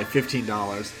budget was probably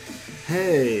 $15.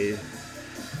 Hey.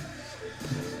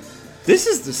 This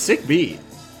is the sick beat.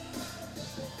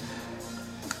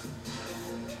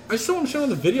 I still am showing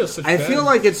the video such I bad. feel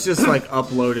like it's just like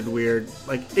uploaded weird.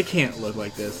 Like, it can't look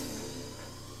like this.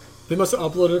 They must have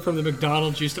uploaded it from the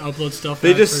McDonald's used to upload stuff.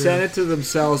 They back just for sent you. it to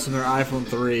themselves from their iPhone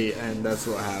 3, and that's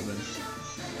what happened.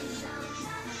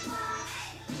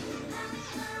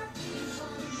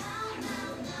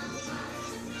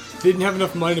 They didn't have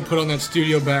enough money to put on that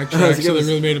studio I was backtrack, so gonna they s-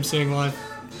 really made him sing live.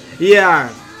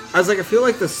 Yeah. I was like, I feel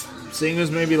like the singers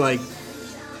maybe like...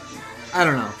 I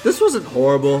don't know. This wasn't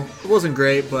horrible. It wasn't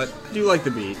great, but I do like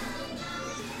the beat.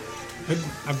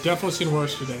 I've definitely seen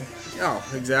worse today. Oh,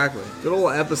 exactly. Good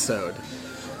old episode.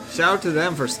 Shout out to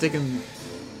them for sticking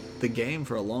the game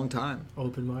for a long time.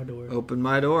 Open my door. Open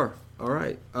my door. All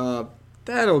right.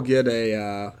 That'll get a...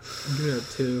 I'm giving it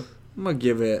a 2. I'm going to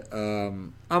give it...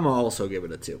 I'm going to also give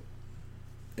it a 2.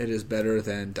 It is better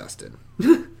than Dustin.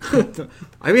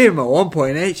 I made him a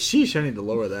 1.8. Sheesh, I need to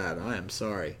lower that. I am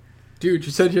sorry. Dude,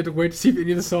 you said you had to wait to see if any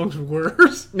of the songs were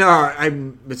worse. No,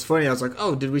 it's funny. I was like,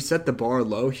 oh, did we set the bar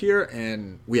low here?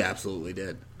 And we absolutely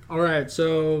did. Alright,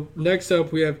 so next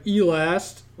up we have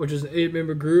Elast, which is an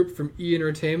 8-member group from E!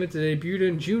 Entertainment that debuted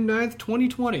in June 9th,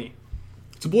 2020.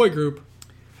 It's a boy group.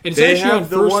 And it's actually on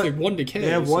first 1Decay. They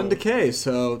have 1Decay,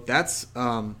 so that's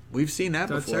we've seen that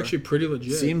That's before. actually pretty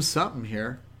legit. Seems something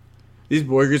here. These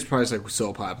boy groups probably just, like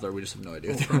so popular, we just have no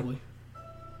idea. Oh, probably.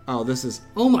 Oh, this is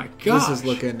Oh my gosh. this is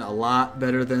looking a lot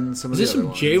better than some of Is the this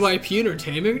other some ones. JYP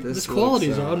Entertainment? This looks, quality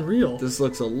is unreal. This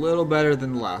looks a little better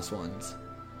than the last ones.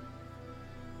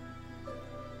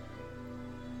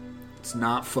 It's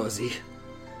not fuzzy.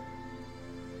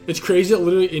 It's crazy that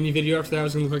literally any video after that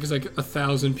was going to look like it's like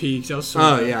 1,000 peaks. That was so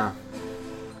Oh bad. yeah.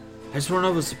 I just don't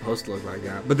know if it's supposed to look like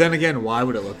that. But then again, why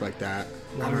would it look like that?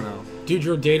 I don't know. Dude,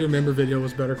 your Day to Remember video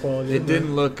was better quality. It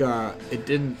didn't look. It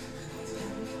didn't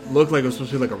look like it was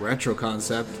supposed to be like a retro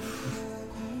concept.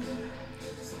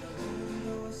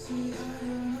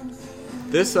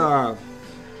 This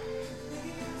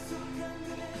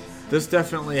This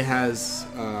definitely has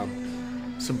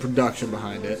some production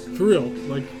behind it. For real.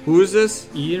 Like, Who is this?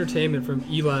 E! Entertainment from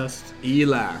Elast.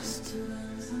 Elast.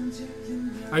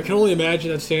 I can only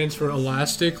imagine that stands for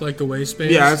elastic, like the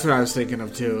waistband. Yeah, that's what I was thinking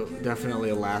of too. Definitely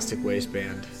Elastic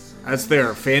Waistband. That's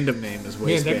their fandom name is Man,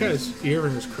 Waistband. that guy's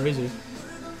earring is crazy.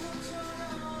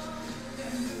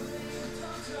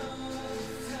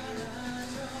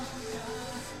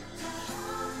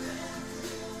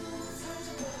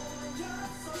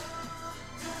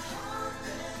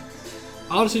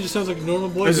 Honestly, it just sounds like a normal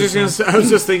boy I was group just song. I was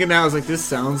just thinking that. I was like, this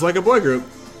sounds like a boy group.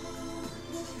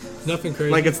 Nothing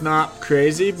crazy. Like, it's not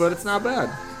crazy, but it's not bad.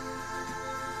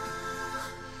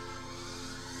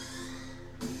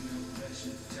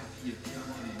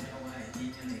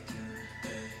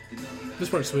 This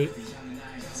part's sweet.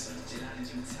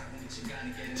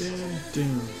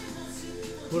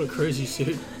 What a crazy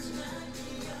suit.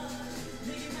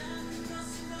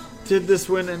 Did this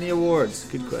win any awards?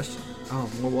 Good question. Oh,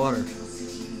 more water.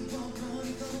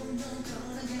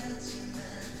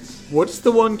 What's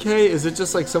the 1K? Is it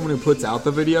just like someone who puts out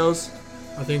the videos?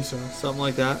 I think so. Something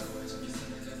like that?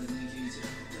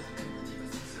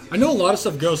 I know a lot of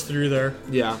stuff goes through there,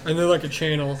 Yeah. and they're like a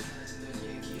channel.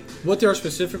 What they are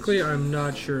specifically, I'm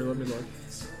not sure. Let me look.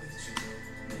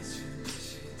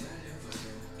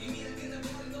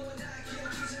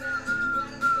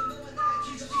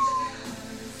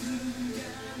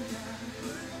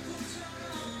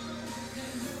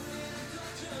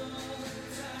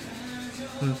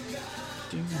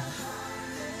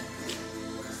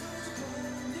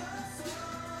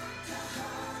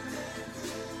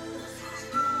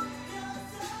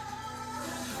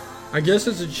 I guess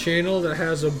it's a channel that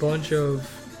has a bunch of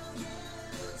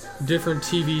different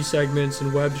TV segments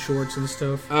and web shorts and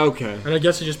stuff. Okay. And I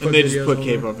guess they just put And they videos just put on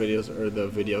K-pop videos or the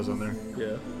videos on there.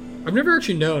 there. Yeah. I've never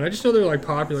actually known. I just know they're like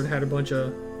popular and had a bunch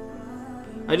of.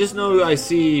 I just know I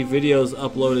see videos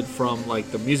uploaded from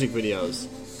like the music videos,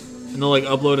 and they'll like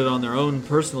upload it on their own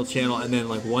personal channel, and then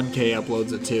like 1K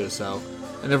uploads it too. So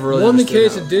I never really. 1K understood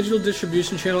is how- a digital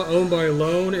distribution channel owned by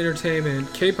Alone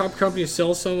Entertainment. K-pop companies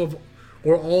sell some of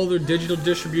or all their digital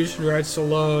distribution rights to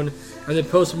Alone, and then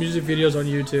post music videos on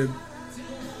YouTube.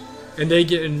 And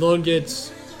Alone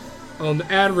gets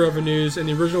ad revenues, and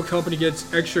the original company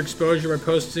gets extra exposure by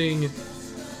posting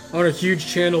on a huge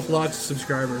channel with lots of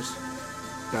subscribers.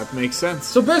 That makes sense.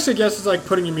 So basically, I guess it's like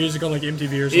putting your music on like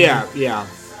MTV or something. Yeah.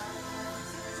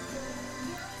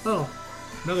 Oh,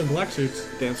 another black suits.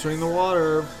 Dancing in the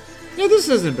water. Yeah, this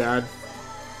isn't bad.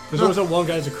 There's always that one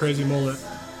guy who's a crazy mullet.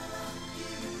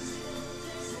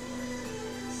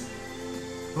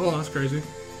 Oh, that's crazy.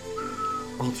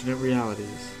 Alternate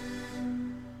realities.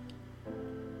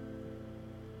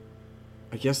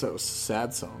 I guess that was a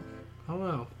sad song. I don't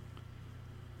know.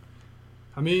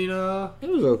 I mean, It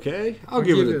was okay. I'll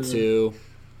give it a 2.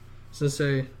 to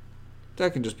say,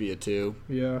 That can just be a 2.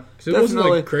 yeah. Because it wasn't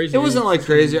like crazy. It wasn't like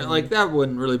crazy. Like that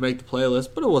wouldn't really make the playlist,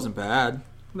 but it wasn't bad.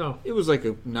 No. It was like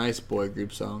a nice boy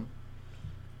group song.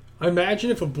 I imagine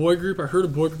if I heard a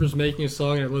boy group was making a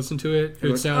song and I listened to it, it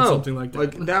would Like, sound oh, something like that.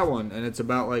 Like that one, and it's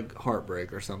about like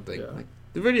heartbreak or something. Yeah. Like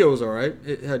the video was alright.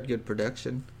 It had good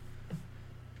production.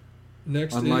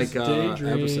 Next Unlike is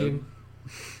Daydream.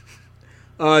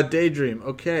 episode. Daydream.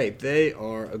 Okay, they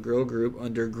are a girl group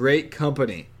under Great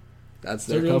Company. That's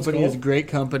their Is that what it's company. Is called? Great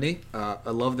Company. I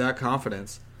love that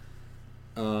confidence.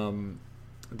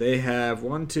 They have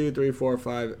 1, 2, 3, 4,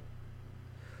 5.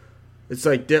 It's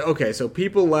like okay, so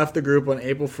people left the group on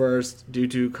April 1st due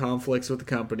to conflicts with the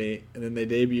company, and then they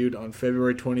debuted on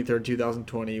February 23rd,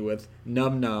 2020 with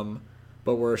Num Num,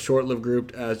 but were a short-lived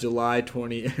group as July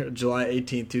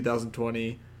 18th,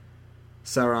 2020.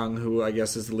 Sarang, who I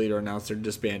guess is the leader, announced they're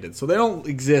disbanded, so they don't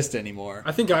exist anymore.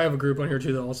 I think I have a group on here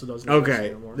too that also doesn't exist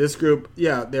Okay, anymore. this group,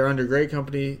 yeah, they're under Great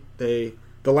Company. The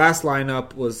last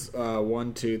lineup was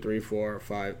 1, 2, 3, 4,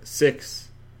 5, 6.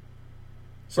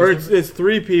 So Or it's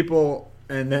 3 people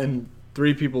and then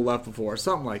 3 people left before.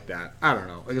 Something like that. I don't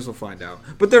know. I guess we'll find out.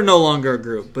 But they're no longer a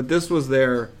group. But this was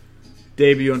their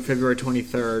debut on February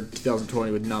 23rd,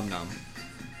 2020 with Num Num.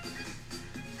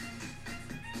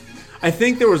 I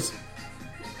think there was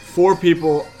 4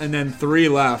 people and then 3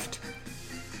 left.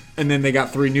 And then they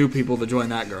got 3 new people to join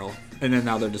that girl. And then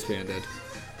now they're disbanded.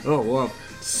 Oh, well.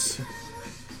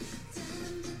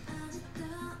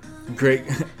 Great.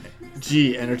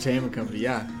 G Entertainment Company,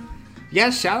 yeah.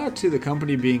 Yeah, shout out to the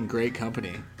company being Great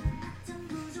Company.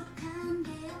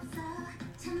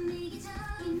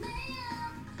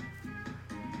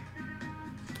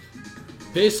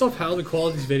 Based off how the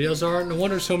quality of these videos are, no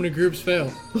wonder so many groups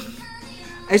fail.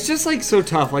 It's just like so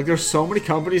tough. Like there's so many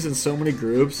companies and so many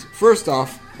groups. First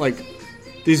off, like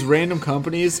these random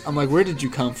companies, I'm like, where did you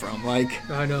come from? Like,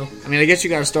 I know. I mean, I guess you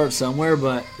got to start somewhere,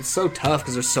 but it's so tough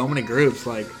because there's so many groups.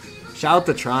 Like, shout out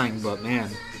to trying, but man,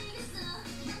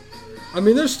 I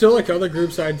mean, there's still like other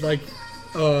groups I'd like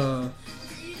that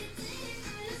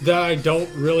I don't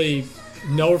really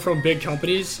know are from big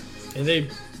companies, and they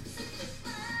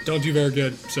don't do very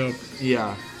good. So,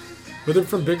 yeah, but they're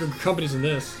from bigger companies than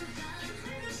this.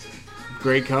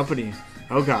 Great Company.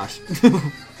 Oh gosh.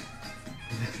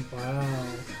 Wow.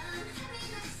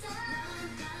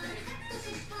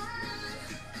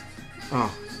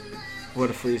 Oh, what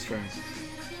a freeze frame.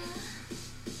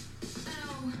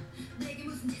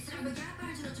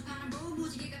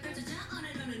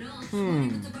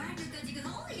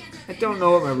 I don't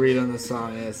know what my read on this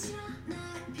song is.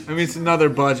 I mean, it's another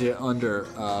budget under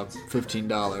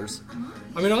 $15.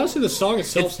 I mean, honestly, the song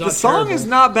itself's not The song terrible. is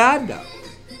not bad though.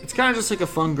 It's kind of just like a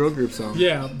fun girl group song.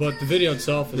 Yeah, but the video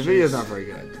itself is The video's just not very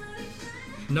good.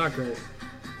 not great.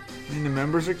 I mean, the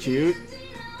members are cute.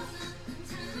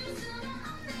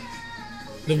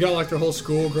 They've got like their whole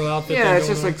schoolgirl outfit. Yeah, thing it's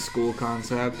going just on. like school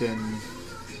concept, and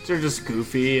they're just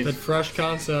goofy. that And fresh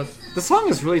concept. the song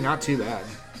is really not too bad.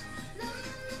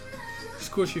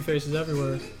 Squishy faces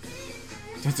everywhere.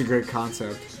 That's a great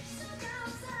concept.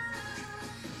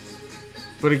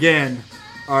 But again,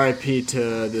 RIP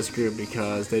to this group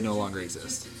because they no longer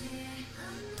exist.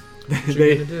 you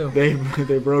they, gonna do?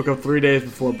 they broke up 3 days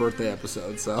before birthday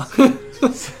episode, so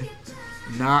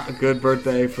not a good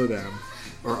birthday for them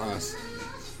or us.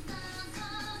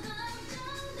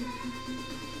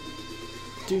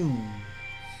 Doom.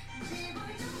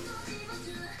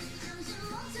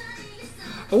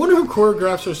 I wonder who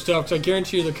choreographs their stuff, because I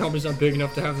guarantee you the company's not big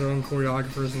enough to have their own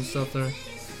choreographers and stuff there.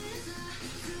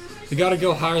 They gotta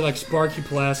go hire like Sparky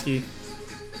Pulaski.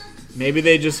 Maybe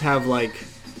they just have like,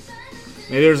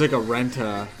 maybe there's like a rent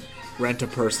a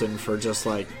person for just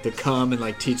like to come and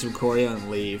like teach them choreo and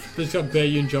leave. They just got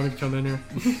Bayu and Junkie come in here.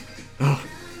 Oh,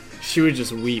 she would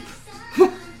just weep,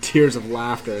 tears of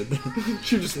laughter.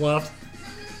 She just left.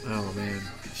 Oh man!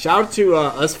 Shout out to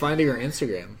us finding our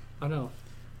Instagram. I know.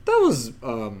 That was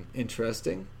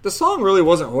interesting. The song really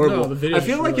wasn't horrible. No, the video I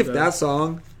feel was like really if bad. that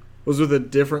song was with a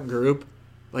different group,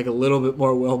 like a little bit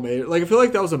more well made. Like I feel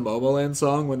like that was a Momoland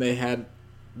song when they had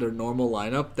their normal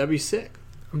lineup. That'd be sick.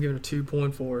 I'm giving it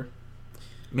 2.4.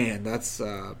 Man, that's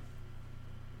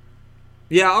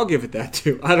yeah, I'll give it that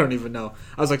too. I don't even know.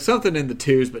 I was like something in the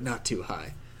twos, but not too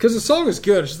high. Because the song is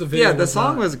good. It's just the video. Yeah, the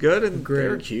song was good and great. they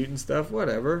were cute and stuff.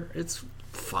 Whatever, it's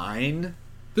fine.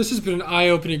 This has been an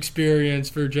eye-opening experience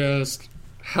for just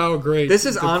how great. This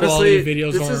is the honestly, quality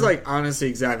videos this are. is like honestly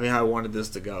exactly how I wanted this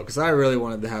to go because I really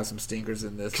wanted to have some stinkers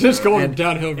in this. Just going And-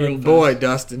 downhill real and fast. boy,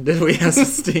 Dustin, did we have some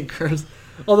stinkers?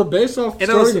 Although based off And I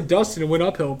starting was- with Dustin, it went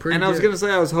uphill pretty And good. I was gonna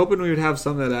say I was hoping we would have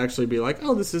some that actually be like,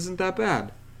 oh, this isn't that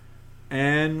bad,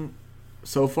 and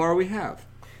so far we have.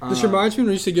 This reminds me when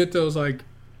I used to get those, like,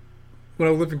 when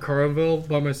I lived in Carville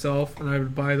by myself, and I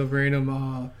would buy the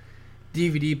random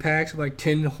DVD packs of, like,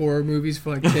 10 horror movies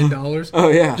for, like, $10. Oh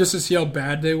yeah, Just to see how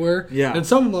bad they were. Yeah. And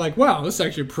some of them were like, wow, this is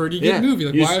actually a pretty good Yeah. movie.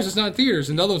 Like, You why s- is this not in theaters?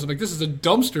 And other ones are like, this is a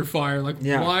dumpster fire. Like,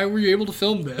 Yeah. why were you able to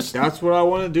film this? that's what I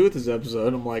want to do with this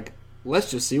episode. I'm like, let's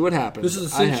just see what happens. This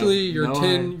is I have essentially your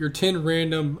no 10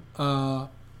 random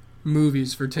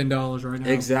movies for $10 right now.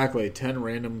 Exactly, 10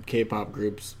 random K-pop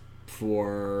groups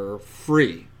for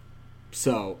free.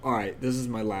 So, all right, this is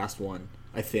my last one,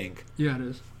 I think. Yeah, it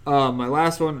is. My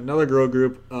last one, another girl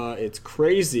group. It's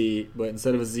Crazy, but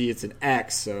instead of a Z, it's an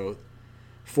X. So,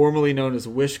 formerly known as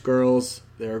Wish Girls,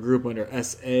 they're a group under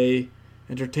SA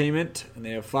Entertainment, and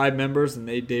they have 5 members, and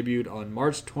they debuted on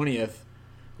March 20th.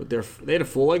 With they had a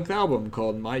full-length album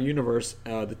called My Universe.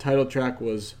 The title track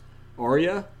was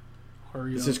Aria.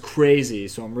 Aria. This is crazy,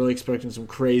 so I'm really expecting some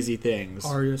crazy things.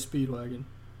 Aria Speedwagon.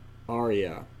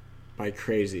 Aria by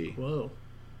Crazy. Whoa.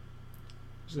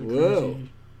 Is it Whoa. crazy?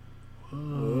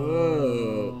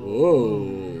 Whoa.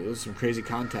 Whoa. Those are some crazy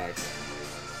contacts.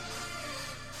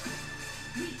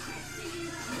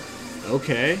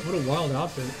 Okay. What a wild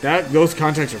outfit. Those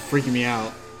contacts are freaking me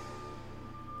out.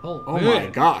 Oh man. my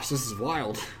gosh, this is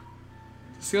wild.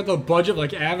 It's got the budget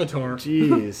like Avatar.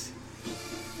 Jeez.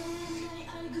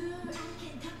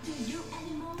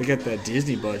 They got that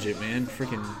Disney budget, man.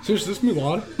 Freaking Seriously, this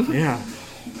Mulan? yeah.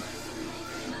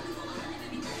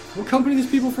 What company are these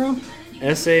people from?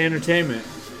 SA Entertainment.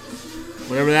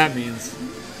 Whatever that means.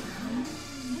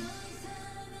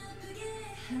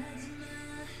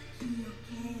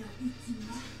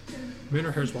 Man,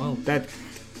 her hair's wild.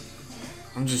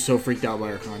 I'm just so freaked out by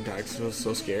her contacts. It was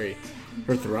so scary.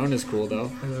 Her throne is cool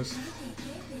though. It is.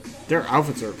 Their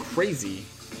outfits are crazy,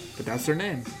 but that's their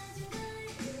name.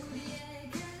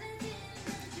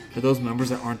 Are those members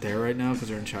that aren't there right now because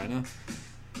they're in China?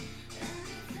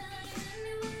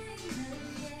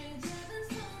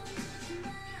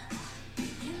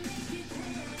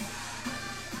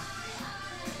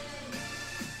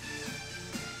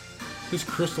 This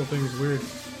crystal thing is weird.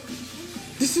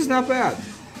 This is not bad.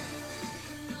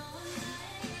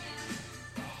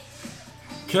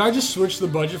 Can I just switch the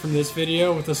budget from this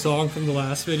video with the song from the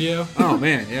last video? Oh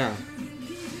man, yeah.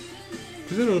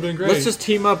 Because it would have been great. Let's just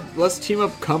team up. Let's team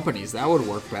up companies. That would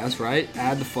work best, right?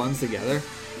 Add the funds together.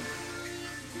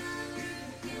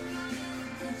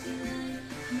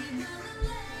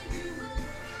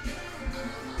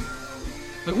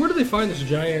 Like, where do they find this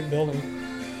giant building?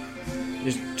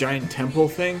 This giant temple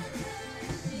thing.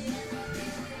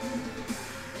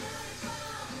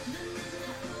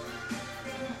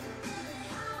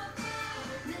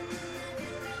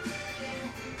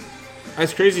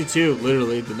 That's crazy too,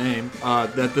 literally the name.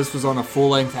 That this was on a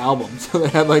full-length album, so they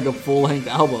had like a full-length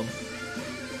album.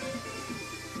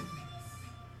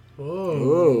 Whoa.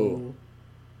 Whoa.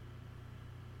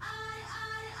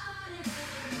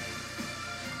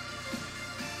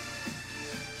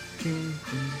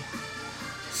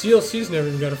 CLC's never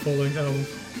even got a full length album.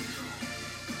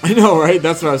 I know, right?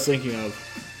 That's what I was thinking of.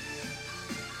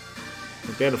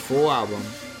 Like they had a full album.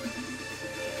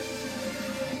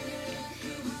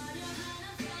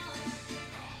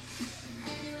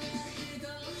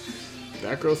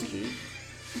 That girl's cute.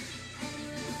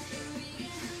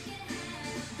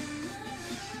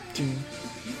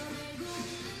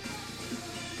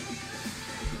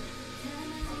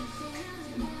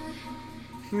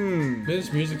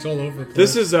 This music's all over the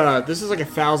place. This is like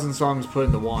 1,000 songs put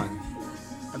into one.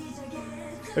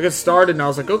 Like it started and I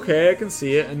was like, okay, I can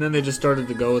see it, and then they just started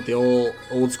to go with the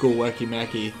old school Wacky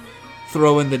Macky,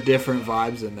 throw in the different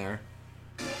vibes in there.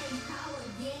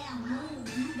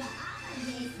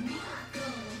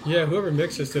 Yeah, whoever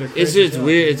mixed this did a It's crazy just job.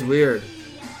 weird. It's weird.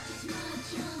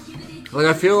 Like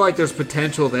I feel like there's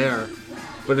potential there,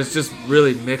 but it's just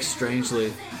really mixed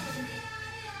strangely.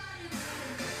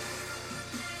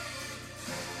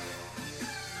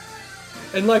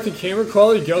 And like the camera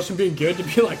quality goes from being good to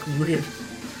being like weird.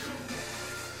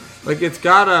 Like it's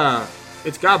got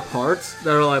parts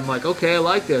that are like, I'm like, okay, I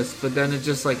like this, but then it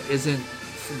just like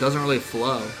doesn't really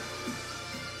flow.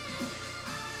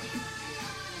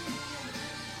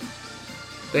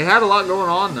 They had a lot going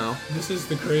on though. This is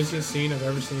the craziest scene I've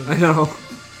ever seen. I know.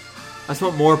 I just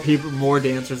want more people, more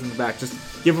dancers in the back.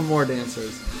 Just give them more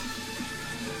dancers.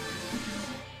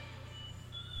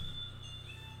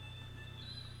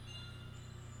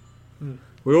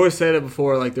 We always said it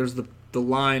before, like there's the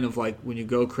line of like when you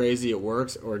go crazy it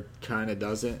works or kind of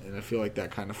doesn't, and I feel like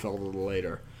that kind of fell a little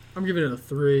later. I'm giving it a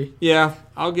 3. Yeah,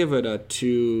 I'll give it a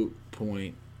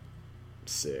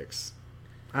 2.6.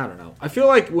 I don't know. I feel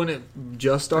like when it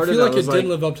just started, I feel like was it didn't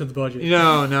live up to the budget.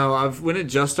 No. When it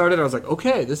just started, I was like,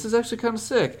 okay, this is actually kind of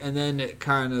sick. And then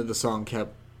the song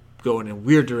kept going in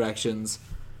weird directions,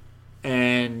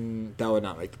 and that would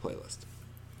not make the playlist.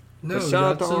 No, But shout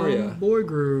out that's to Aria. boy We're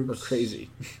groups. crazy.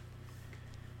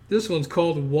 This one's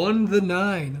called One the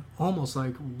Nine, almost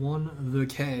like One the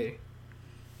K.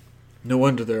 No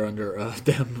wonder they're under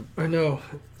them. I know.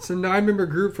 It's a 9-member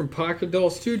group from Pocket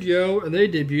Doll Studio, and they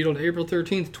debuted on April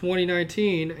 13th,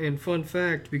 2019. And fun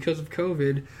fact, because of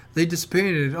COVID, they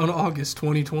disbanded on August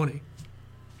 2020.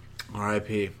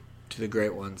 R.I.P. to the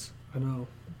great ones. I know.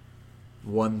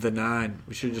 One the 9.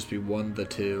 We should just be one the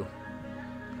 2.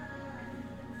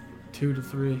 2 to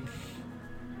 3.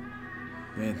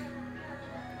 Man,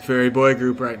 very boy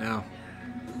group right now.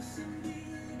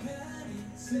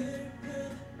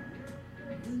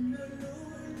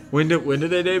 When did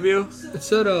they debut? It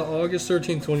said August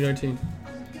 13th, 2019.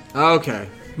 Okay.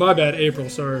 My bad, April,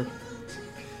 sorry.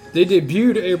 They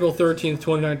debuted April 13th,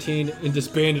 2019, and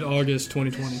disbanded August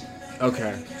 2020.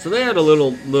 Okay. So they had a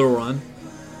little run.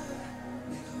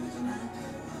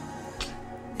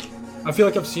 I feel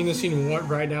like I've seen this scene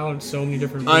right now in so many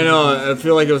different I videos. know. I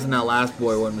feel like it was in that last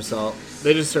boy one we saw.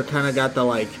 They just kind of got the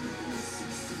like.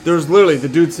 There was literally the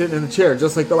dude sitting in the chair,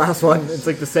 just like the last one. It's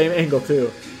like the same angle too.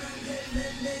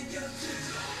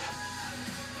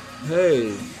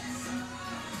 Hey.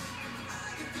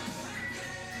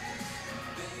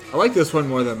 I like this one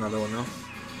more than the other one though.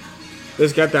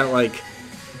 It's got that like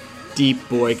deep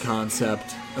boy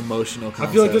concept, emotional concept.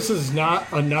 I feel like this is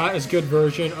not as good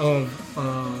version of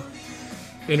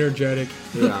Energetic.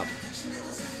 Yeah.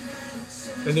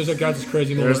 And there's got this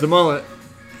crazy moment. There's the mullet.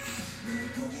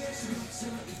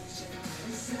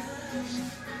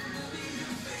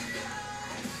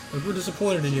 Like, we're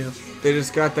disappointed in you. They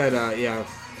just got that, yeah.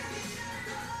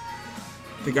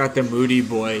 They got the moody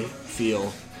boy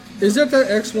feel. Is that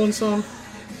X1 song?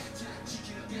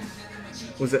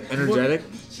 Was it energetic?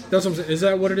 That's what I'm saying. Is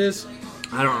that what it is?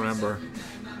 I don't remember.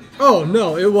 Oh,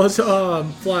 no. It was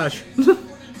Flash.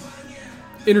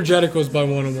 Energetic was by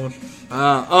 101.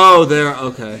 Oh, there.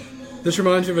 Okay. This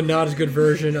reminds me of a not as good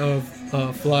version of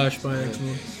Flash by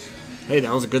X1. Hey,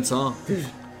 that was a good song.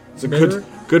 It's a Remember?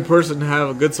 good person to have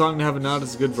a good song to have a not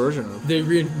as good version of. They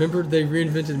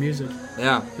reinvented music.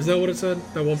 Yeah. Is that what it said?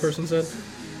 That one person said? So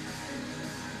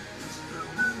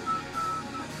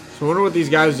I wonder what these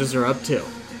guys just are up to.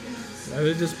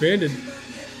 They disbanded.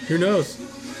 Who knows?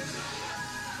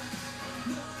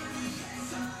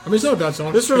 I mean, it's not a bad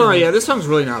song. This song's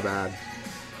really not bad.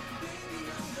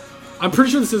 I'm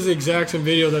pretty sure this is the exact same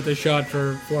video that they shot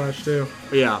for Flash, too.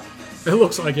 Yeah. It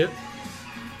looks like it.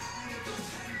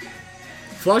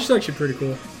 Flash is actually pretty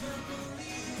cool.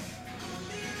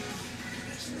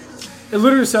 It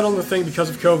literally said on the thing because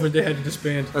of COVID they had to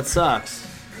disband. That sucks.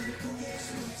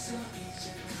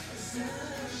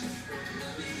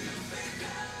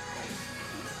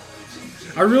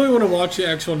 I really want to watch the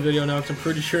X1 video now because I'm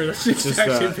pretty sure that's the It's just,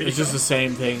 exact same video. it's just the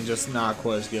same thing, just not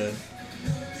quite as good.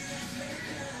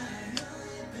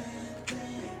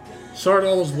 Sorry to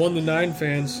all those 1 to 9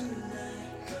 fans.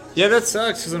 Yeah, that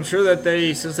sucks because I'm sure that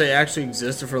since they actually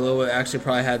existed for a little bit, actually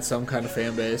probably had some kind of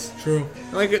fan base. True.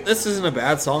 Like, this isn't a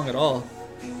bad song at all.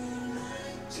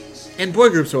 And boy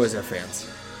groups always have fans.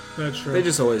 That's true. They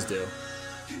just always do.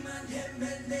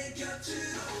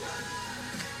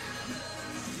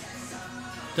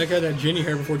 That guy had Ginny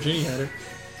hair before Ginny had it.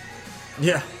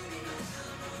 Yeah.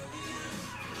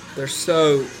 They're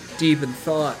so deep in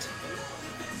thought.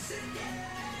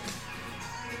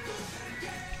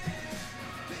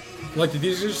 Like, did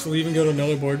these just leave and go to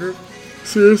another boy group?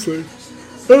 Seriously.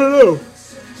 I don't know.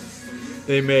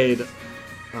 They made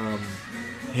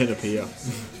Hinapia.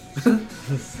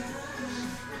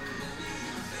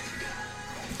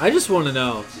 I just want to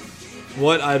know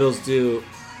what idols do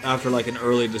after like an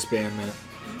early disbandment.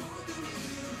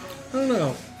 I don't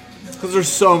know. Because there's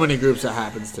so many groups that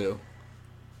happens to.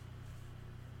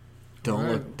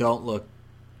 Right. Don't look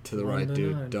to the right,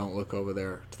 dude. 9. Don't look over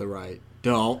there to the right.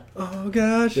 Don't. Oh,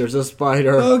 gosh. There's a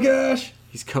spider. Oh, gosh.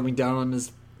 He's coming down on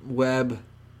his web.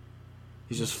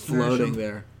 He's just floating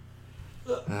there.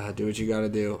 Do what you gotta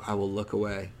do. I will look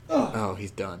away. Oh,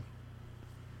 he's done.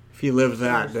 If he lived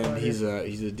that, then he's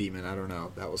a demon. I don't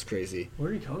know. That was crazy.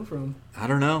 Where did he come from? I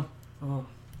don't know. Oh.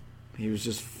 He was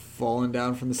just falling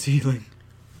down from the ceiling.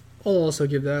 I'll also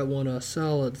give that one a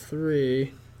solid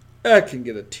 3. I can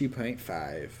get a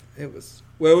 2.5. It was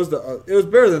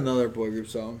better than the other boy group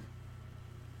song.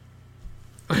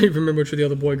 I don't even remember which of the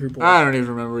other boy group was. I don't even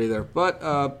remember either. But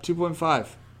 2.5.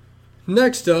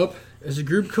 Next up is a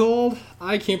group called,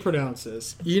 I can't pronounce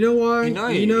this. Inoi.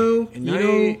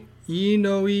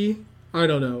 Inoi. I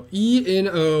don't know.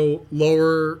 E-N-O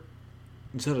lower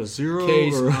Is that a 0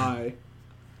 case or I.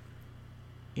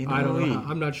 Inoi? I don't know.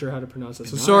 I'm not sure how to pronounce that.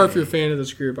 So Inoi. sorry if you're a fan of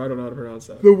this group. I don't know how to pronounce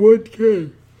that. The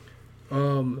 1K.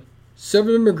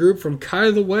 7-member group from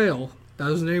Kai the Whale. That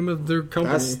was the name of their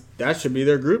company. That should be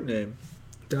their group name.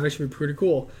 That should be pretty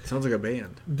cool. Sounds like a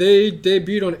band. They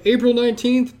debuted on April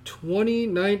 19th,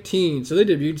 2019. So they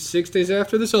debuted 6 days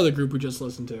after this other group we just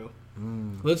listened to.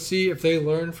 Let's see if they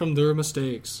learn from their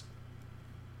mistakes.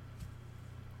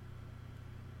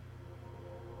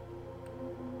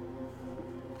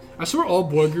 I swear all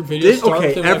boy group videos start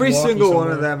with them, like, every walking single one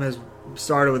somewhere. of them has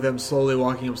started with them slowly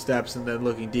walking up steps and then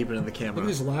looking deep into the Look camera. at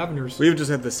these lavenders. We've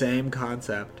just had the same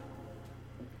concept.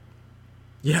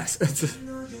 Yes. It's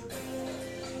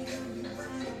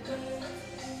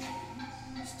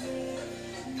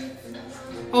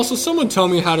Also, someone tell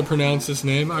me how to pronounce this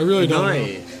name. I really don't know.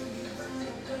 Inoi.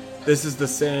 This is the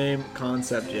same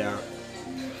concept, yeah.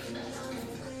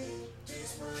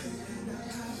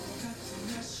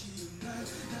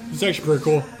 It's actually pretty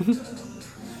cool.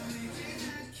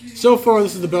 So far,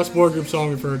 this is the best boy group song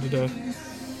we've heard today.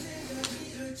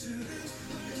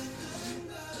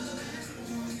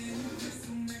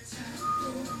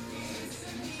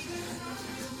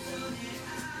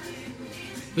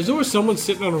 There's always someone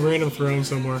sitting on a random throne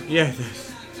somewhere. Yeah,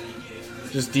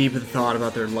 just deep in thought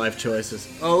about their life choices.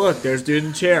 Oh, look, there's dude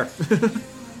in chair.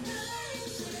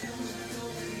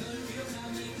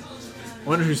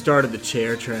 Wonder who started the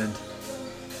chair trend.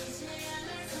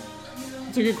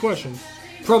 That's a good question.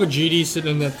 Probably GD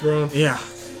sitting in that throne. Yeah,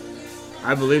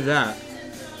 I believe that.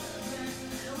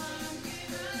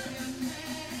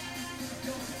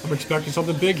 I'm expecting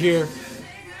something big here.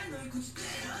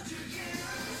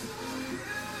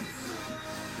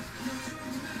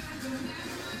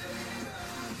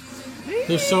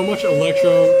 There's so much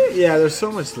electro. Yeah, there's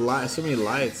so much light, so many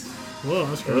lights. Whoa,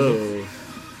 that's crazy. Oh.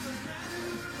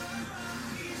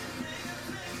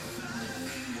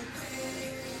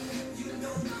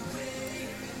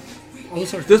 Oh,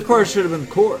 this, This part should have been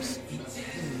the chorus.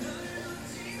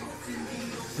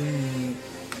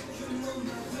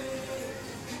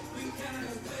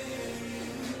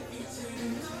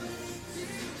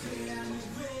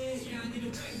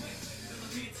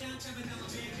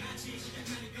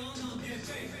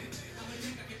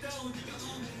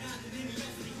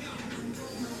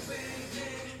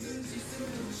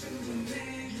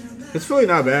 It's really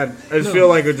not bad. I just No. feel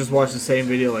like I just watched the same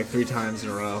video like 3 times in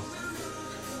a row.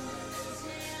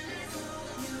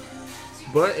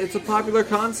 But it's a popular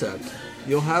concept.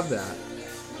 You'll have that.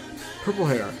 Purple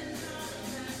hair.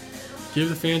 give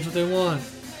the fans what they want.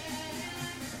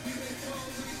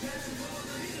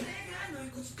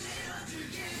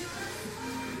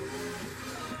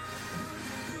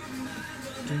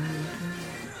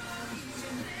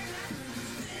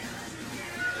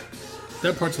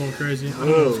 That part's a little crazy. I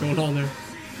don't know what's going on there.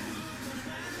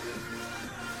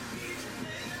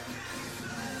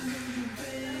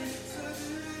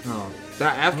 Oh,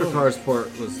 that after cars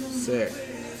part was sick.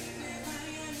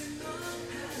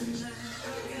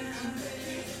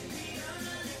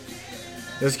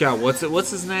 This got what's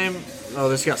his name? Oh,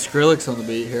 this got Skrillex on the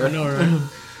beat here. I know, right?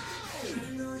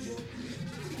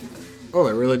 Oh,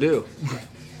 they really do.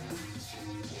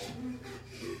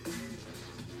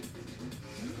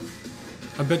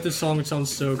 I bet this song would sound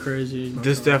so crazy.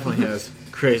 This definitely has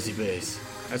crazy bass.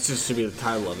 That just should be the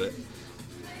title of it.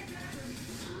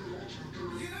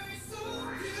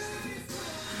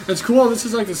 It's cool. This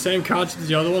is like the same concept as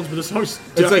the other ones, but this song's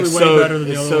It's definitely like way so. better than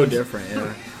the It's other so ones. different.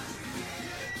 Yeah.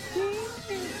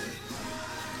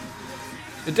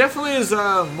 It definitely is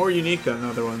more unique than the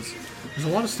other ones. There's a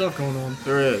lot of stuff going on.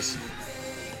 There is.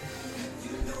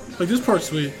 Like, this part's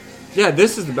sweet. Yeah,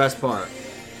 this is the best part.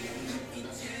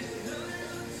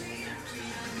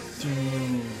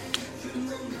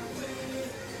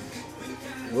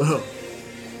 Whoa.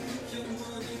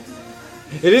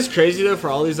 It is crazy though for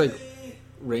all these like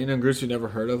random groups you never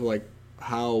heard of, like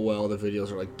how well the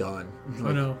videos are like done.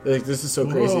 I know. Like this is so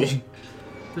Whoa. crazy.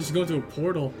 This is going through a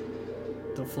portal.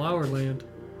 The Flower Land.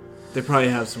 They probably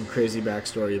have some crazy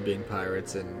backstory of being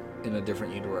pirates in a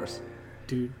different universe.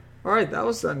 Dude, All right, that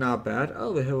was not bad.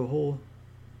 Oh, they have a whole.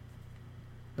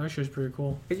 that show's pretty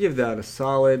cool. I give that a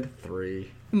solid 3.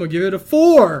 I'm gonna give it a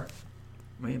 4.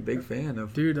 Man, big fan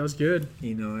of Dude, that was good.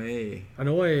 Inoue.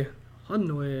 Anoe.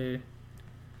 Hanoi.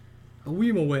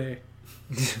 Awimaway.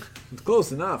 It's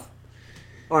close enough.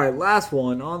 All right, last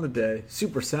one on the day.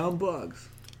 Super Sound Bugs.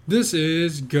 This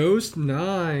is Ghost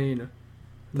 9.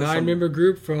 That's some- 9-member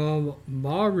group from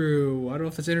Maru. I don't know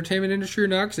if it's entertainment industry or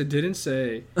not because it didn't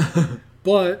say.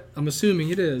 But I'm assuming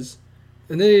it is.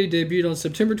 And they debuted on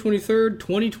September 23rd,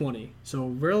 2020. So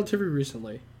relatively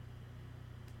recently.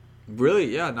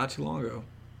 Really? Yeah, not too long ago.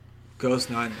 Ghost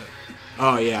 9.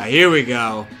 Oh, yeah, here we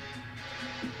go.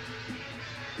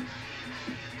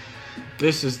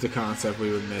 This is the concept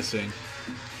we were missing.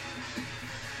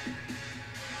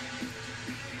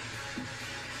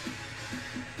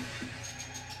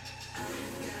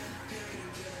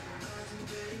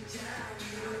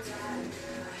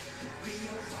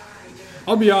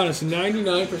 I'll be honest,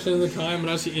 99% of the time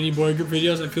when I see any boy group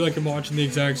videos, I feel like I'm watching the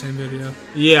exact same video.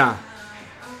 Yeah.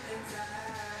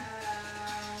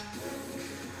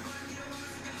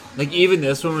 Like, even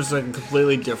this one was, like,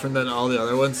 completely different than all the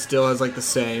other ones. Still has, like, the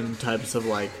same types of,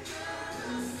 like...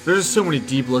 There's just so many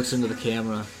deep looks into the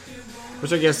camera.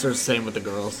 Which I guess they're the same with the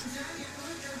girls.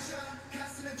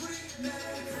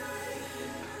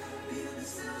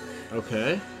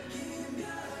 Okay.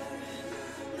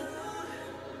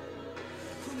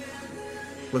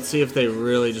 Let's see if they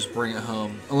really just bring it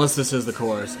home. Unless this is the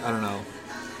chorus. I don't know.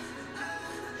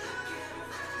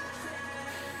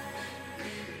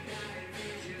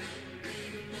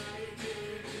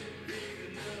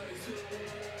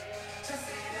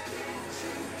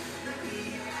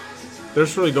 They're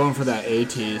just really going for that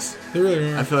A-tease. They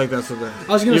really I are. feel like that's what they're...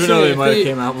 I was gonna Even say, though they if might have they-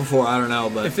 came out before, I don't know,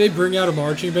 but... If they bring out a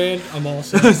marching band, I'm all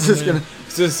set. I was just gonna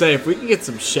say, if we can get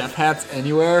some chef hats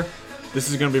anywhere, this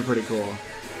is gonna be pretty cool.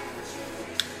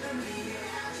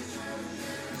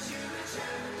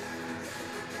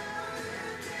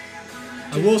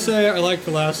 I will say I like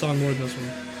the last song more than this one.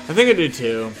 I think I do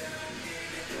too.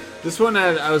 This one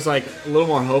I was like a little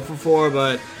more hopeful for,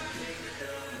 but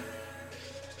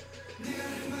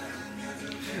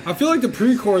I feel like the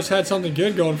pre-chorus had something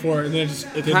good going for it, and then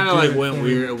it didn't kind of do like it went for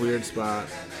me. a weird spot.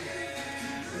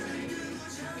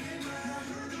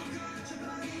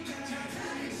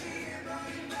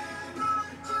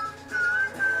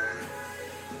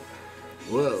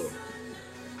 Whoa.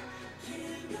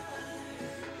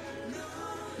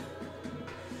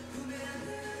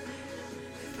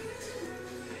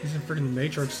 He's in freaking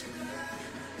Matrix.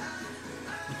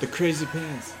 With the crazy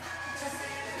pants.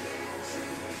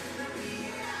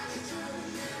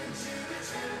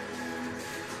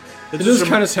 It does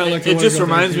kind of sound like It the just one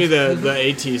reminds me that of the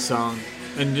AT song,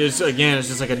 and just again, it's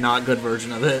just like a not good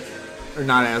version of it, or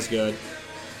not as good.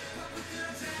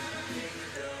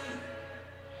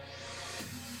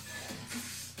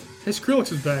 Hey,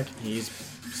 Skrillex is back. He's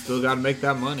still got to make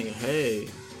that money. Hey.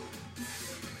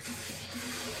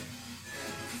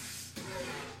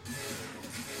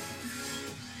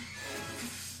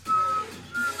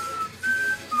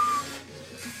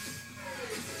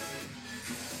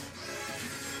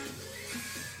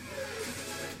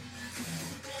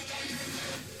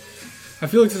 I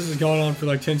feel like this has gone on for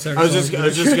like 10 seconds. I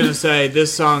was just gonna say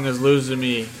this song is losing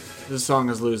me. This song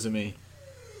is losing me.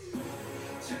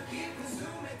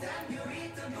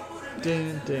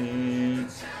 Dun, dun.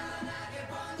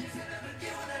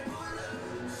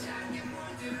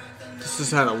 This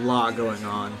just had a lot going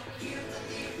on.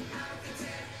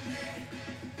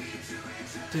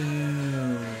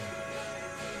 Dun.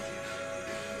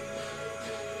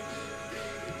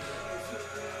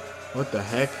 What the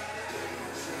heck?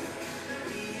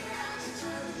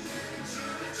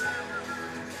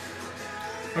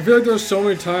 I feel like there was so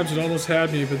many times it almost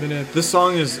had me, but then it. This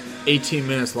song is 18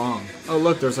 minutes long. Oh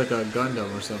look, there's like a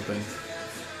Gundam or something.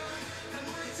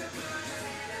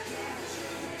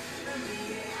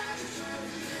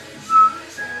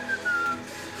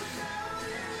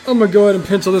 I'm going to go ahead and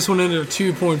pencil this one in at a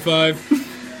 2.5.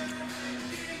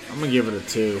 I'm gonna give it a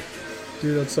 2.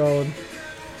 Dude, that's solid.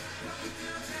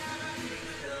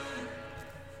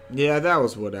 Yeah, that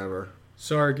was whatever.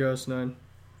 Sorry, Ghost 9.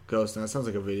 Ghost. That sounds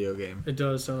like a video game. It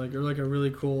does sound like a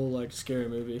really cool, like, scary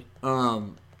movie.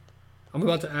 Um, I'm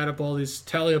about to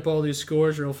tally up all these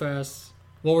scores real fast.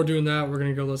 While we're doing that, we're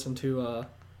gonna go listen to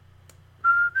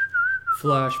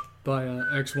Flash by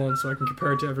X1 so I can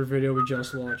compare it to every video we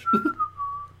just watched.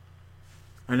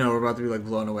 I know, we're about to be like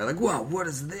blown away. Like, wow, what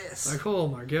is this? Like, oh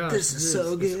my gosh. This is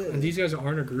so good. And these guys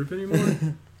aren't a group anymore?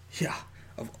 Yeah,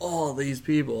 of all these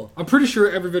people. I'm pretty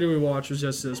sure every video we watched was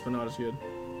just this, but not as good.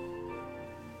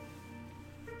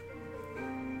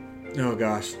 Oh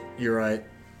gosh, you're right.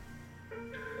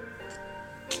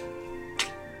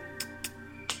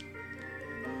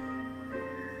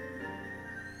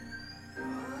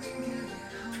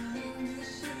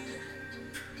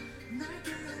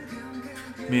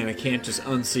 Man, I can't just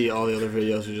unsee all the other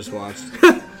videos we just watched.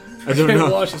 I don't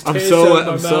know.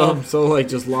 I'm so like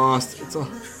just lost. It's all.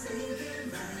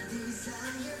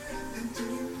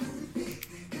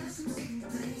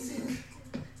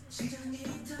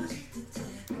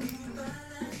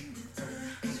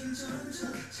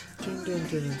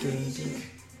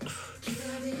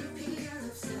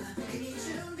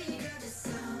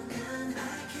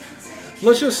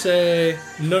 Let's just say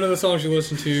none of the songs you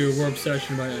listen to were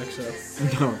Obsession by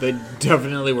EXO. No, they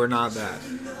definitely were not that.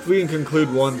 If we can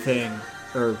conclude one thing,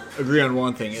 or agree on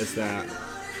one thing, it's that.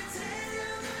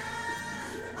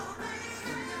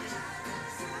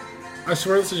 I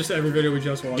swear this is just every video we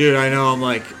just watched. Dude, I know, I'm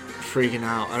like freaking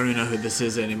out. I don't even know who this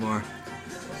is anymore.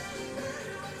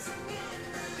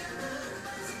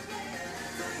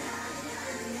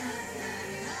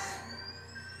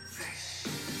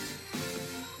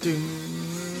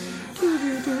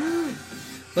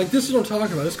 Like, this is what I'm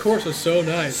talking about. This chorus is so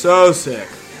nice. So sick.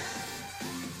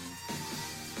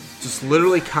 Just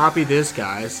literally copy this,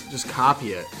 guys. Just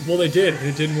copy it. Well, they did, and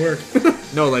it didn't work.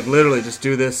 No, like literally just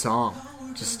do this song.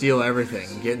 Just steal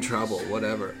everything. Get in trouble.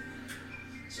 Whatever.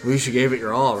 At least you gave it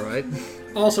your all, right?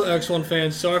 Also, X1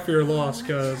 fans, sorry for your loss,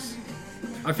 because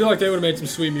I feel like they would have made some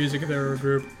sweet music if they were a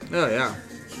group. Oh, yeah.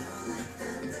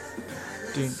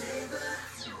 Dude.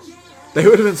 They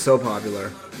would have been so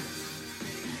popular.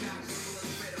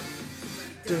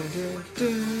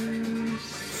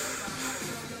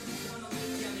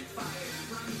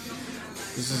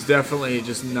 This is definitely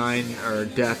just 9 or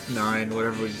Death 9,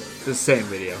 whatever. The same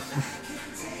video.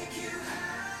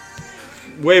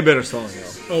 Way better song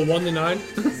though. Oh, 1 to 9?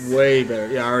 Way better.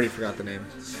 Yeah, I already forgot the name.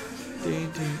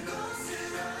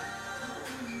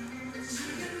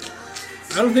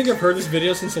 I don't think I've heard this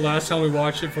video since the last time we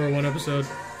watched it for one episode.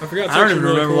 I forgot. I don't even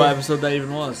remember what episode that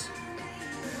even was.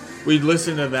 We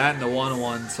listened to that in the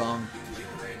 101 song.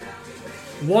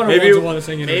 101's the one that's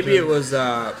singing. Maybe it was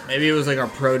like our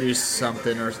produce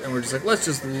something, and we're just like, let's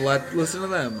just listen to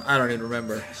them. I don't even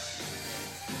remember.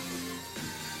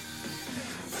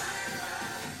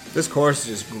 This chorus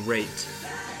is just great.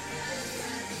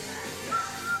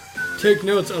 Take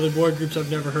notes, other boy groups I've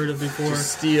never heard of before.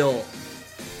 Just steal.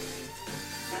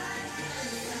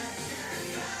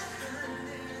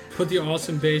 Put the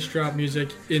awesome bass drop music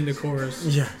in the chorus.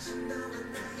 Yeah.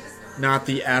 Not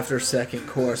the after second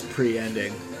chorus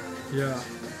pre-ending. Yeah.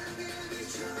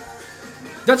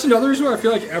 That's another reason why I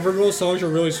feel like Everglow songs are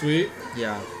really sweet.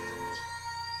 Yeah.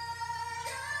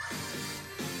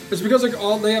 It's because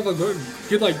like they have a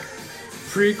good like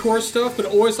pre-chorus stuff, but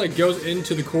it always like goes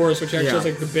into the chorus, which actually has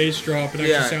like the bass drop and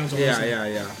actually sounds awesome.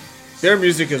 Yeah. Their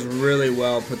music is really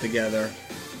well put together.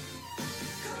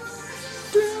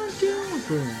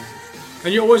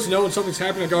 And you always know when something's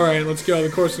happening, like, alright, let's go, the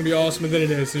chorus is going to be awesome, and then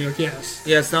it is, and you're like, yes.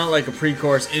 Yeah, it's not like a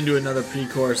pre-chorus into another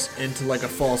pre-chorus into like a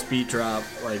false beat drop.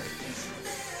 Like,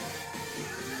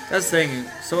 that's the thing,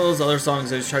 some of those other songs,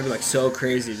 they just try to be like so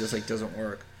crazy, it just like doesn't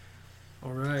work.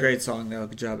 Alright. Great song though,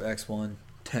 good job X1,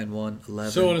 10, 1,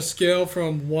 11. So on a scale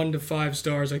from 1 to 5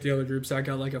 stars like the other groups, I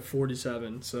got like a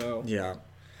 47, so. Yeah,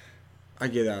 I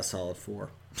give that a solid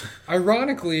 4.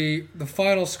 Ironically, the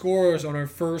final scores on our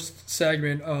first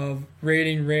segment of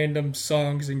rating random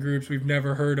songs and groups we've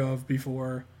never heard of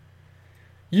before,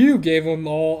 you gave them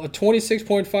all a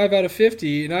 26.5 out of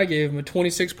 50, and I gave them a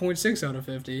 26.6 out of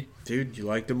 50. Dude, you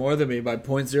liked them more than me by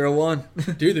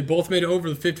 0.01. Dude, they both made it over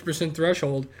the 50%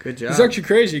 threshold. Good job. It's actually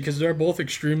crazy because they're both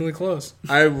extremely close.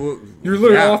 You're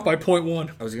literally off by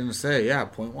 0.1. I was going to say,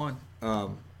 0.1.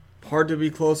 Hard to be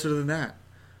closer than that.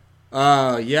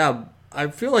 Yeah. I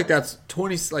feel like that's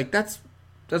 20. Like that's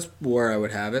That's where I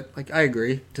would have it. Like, I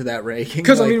agree to that ranking.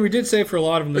 Because, like, I mean, we did say for a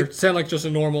lot of them, they sound like just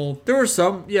a normal... There were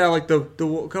some, yeah, like the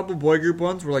couple boy group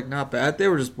ones were, like, not bad. They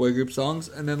were just boy group songs.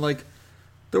 And then, like,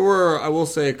 there were, I will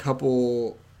say, a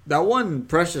couple... That one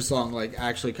Precious song, like,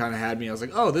 actually kind of had me. I was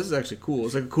like, oh, this is actually cool.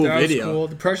 It's like a cool video. Cool.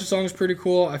 The Precious song is pretty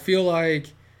cool. I feel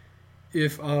like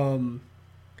if, was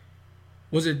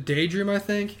it Daydream, I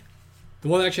think? The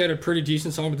one that actually had a pretty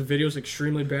decent song, but the video was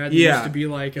extremely bad. It used to be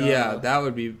like... that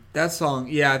would be... That song...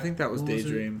 Yeah, I think that was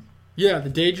Daydream. Yeah,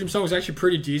 the Daydream song was actually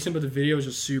pretty decent, but the video was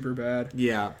just super bad.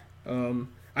 Yeah.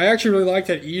 I actually really liked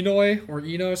that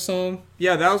Eno song.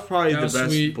 Yeah, that was probably the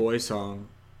best boy song.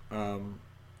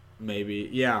 Maybe.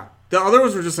 Yeah. The other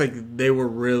ones were just like... They were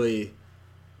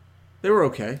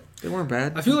okay. They weren't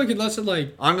bad. I feel like unless it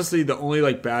like... Honestly, the only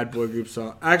like bad boy group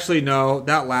song... Actually, no.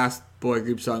 That last boy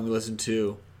group song we listened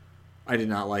to... I did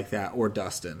not like that, or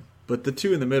Dustin. But the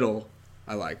two in the middle,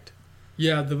 I liked.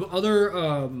 Yeah, the other,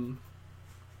 I don't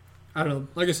know,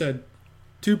 like I said,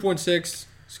 2.6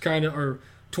 is kind of, or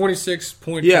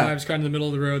 26.5 is kind of the middle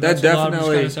of the road. That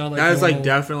definitely, kind of sound like that is normal. like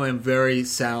definitely very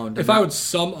sound. If I would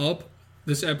sum up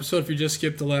this episode, if you just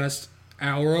skip the last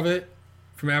hour of it,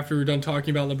 from after we're done talking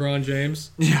about LeBron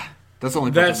James. Yeah, that's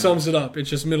only that sums it up.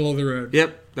 It's just middle of the road.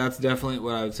 Yep, that's definitely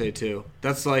what I would say too.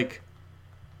 That's like...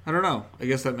 I don't know. I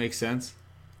guess that makes sense.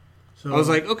 So I was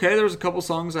like, okay, there was a couple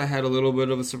songs I had a little bit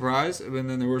of a surprise, and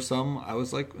then there were some I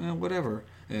was like, whatever.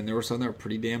 And there were some that were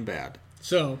pretty damn bad.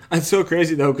 So it's so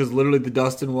crazy, though, because literally the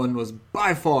Dustin one was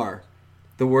by far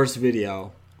the worst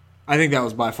video. I think that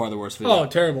was by far the worst video. Oh,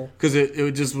 terrible. Because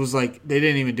it just was like, they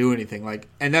didn't even do anything. Like,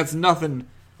 and that's nothing...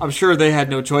 I'm sure they had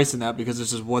no choice in that because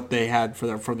this is what they had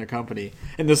from their company.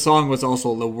 And the song was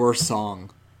also the worst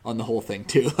song on the whole thing,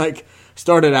 too. Like,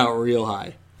 started out real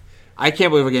high. I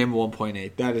can't believe I gave him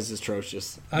 1.8. That is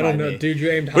atrocious. I don't know, dude. You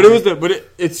aimed high. But it was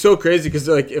it's so crazy because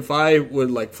like if I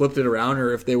would like flipped it around,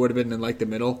 or if they would have been in like the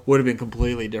middle, would have been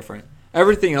completely different.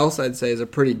 Everything else I'd say is a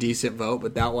pretty decent vote,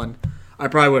 but that one I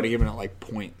probably would have given it like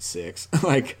 0.6.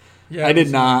 Like I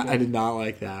did not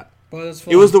like that. But that's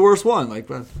fun. It was the worst one. Like,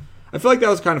 but I feel like that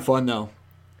was kind of fun though.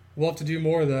 We'll have to do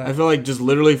more of that. I feel like just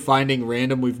literally finding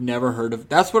random we've never heard of.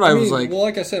 That's what I was like. Well,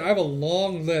 like I said, I have a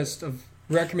long list of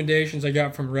recommendations I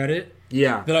got from Reddit.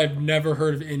 Yeah. That I've never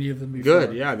heard of any of them before.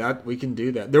 Good, yeah, that we can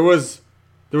do that. There was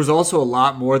also a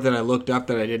lot more that I looked up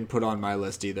that I didn't put on my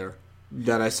list either.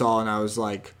 That I saw and I was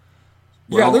like,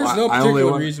 well, there's no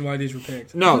particular reason why these were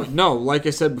picked. No, like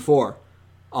I said before,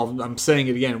 I'm saying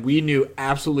it again. We knew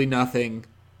absolutely nothing.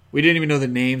 We didn't even know the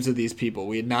names of these people.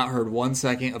 We had not heard 1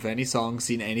 second of any songs,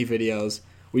 seen any videos.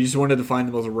 We just wanted to find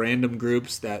the most random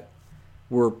groups that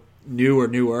were new or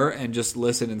newer and just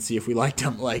listen and see if we liked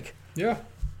them. Like, yeah.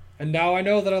 And now I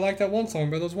know that I like that one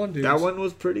song by those one dudes. That one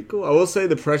was pretty cool. I will say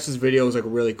the Precious video was like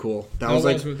really cool. That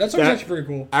song's actually pretty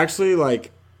cool. Actually,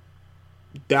 like,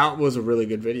 that was a really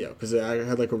good video because I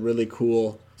had like a really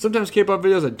cool. Sometimes K-pop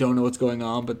videos I don't know what's going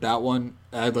on, but that one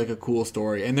had like a cool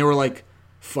story, and they were like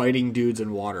fighting dudes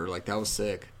in water. Like that was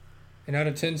sick. And out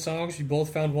of 10 songs, you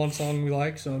both found one song we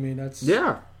like. So I mean, that's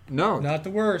not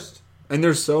the worst. And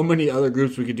there's so many other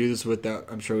groups we could do this with that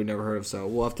I'm sure we never heard of, so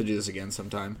we'll have to do this again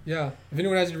sometime. Yeah. If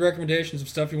anyone has any recommendations of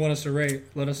stuff you want us to rate,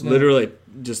 let us know. Literally,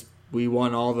 just we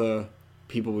want all the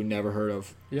people we never heard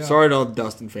of. Yeah. Sorry to all the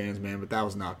Dustin fans, man, but that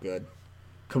was not good.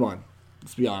 Come on.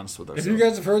 Let's be honest with ourselves. If you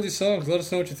guys have heard these songs, let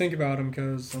us know what you think about them,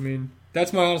 because, I mean,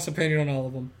 that's my honest opinion on all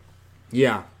of them.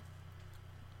 Yeah.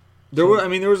 There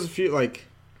was a few, like,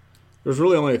 there was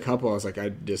really only a couple I was like,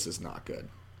 this is not good.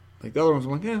 Like, the other ones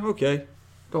I'm like, yeah, okay.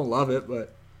 Don't love it,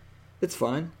 but it's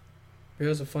fine. It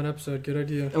was a fun episode. Good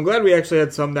idea. I'm glad we actually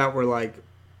had some that were like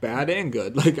bad and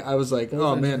good. Like I was like,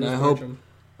 oh man, I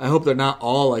hope they're not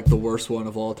all like the worst one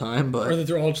of all time, but or that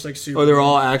they're all just like super. Or they're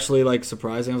all actually like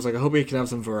surprising. I was like, I hope we can have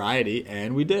some variety,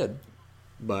 and we did.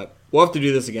 But we'll have to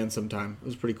do this again sometime. It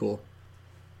was pretty cool.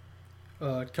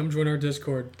 Come join our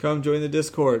Discord. Come join the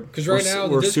Discord. Because right now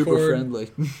we're Discord, super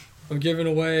friendly. I'm giving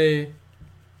away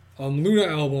Luna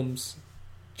albums.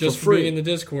 Just for being in the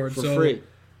Discord. For free.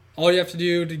 All you have to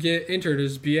do to get entered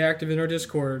is be active in our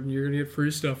Discord, and you're going to get free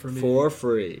stuff from me. For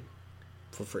free.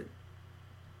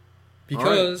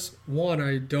 Because, one,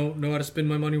 I don't know how to spend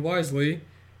my money wisely,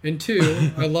 and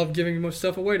two, I love giving my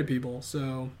stuff away to people.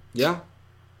 So, yeah.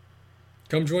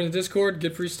 Come join the Discord,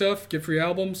 get free stuff, get free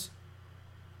albums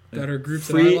that are groups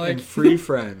that I free like. And free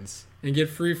friends. And get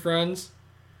free friends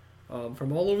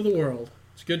from all over the world.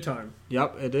 It's a good time.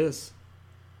 Yep, it is.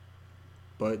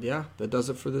 But yeah, that does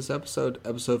it for this episode.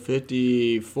 Episode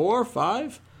 54,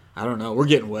 5? I don't know. We're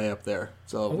getting way up there.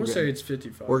 So I would say it's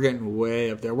 55. We're getting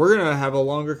way up there. We're gonna have a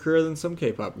longer career than some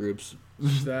K-pop groups.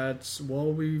 We've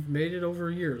made it over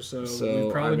a year, so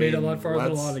we've probably made it a lot farther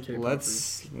than a lot of K-pop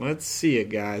groups. Let's see it,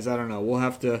 guys. I don't know. We'll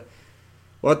have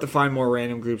to find more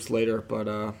random groups later,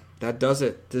 but that does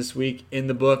it this week in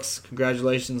the books.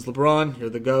 Congratulations, LeBron. You're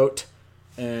the GOAT,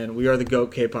 and we are the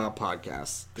GOAT K-pop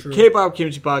podcast. The True. K-pop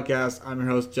Kimchi podcast. I'm your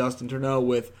host, Justin Turneau,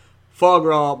 with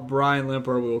Fograw, Brian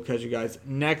Limper. We will catch you guys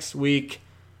next week.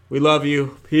 We love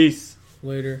you. Peace.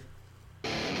 Later.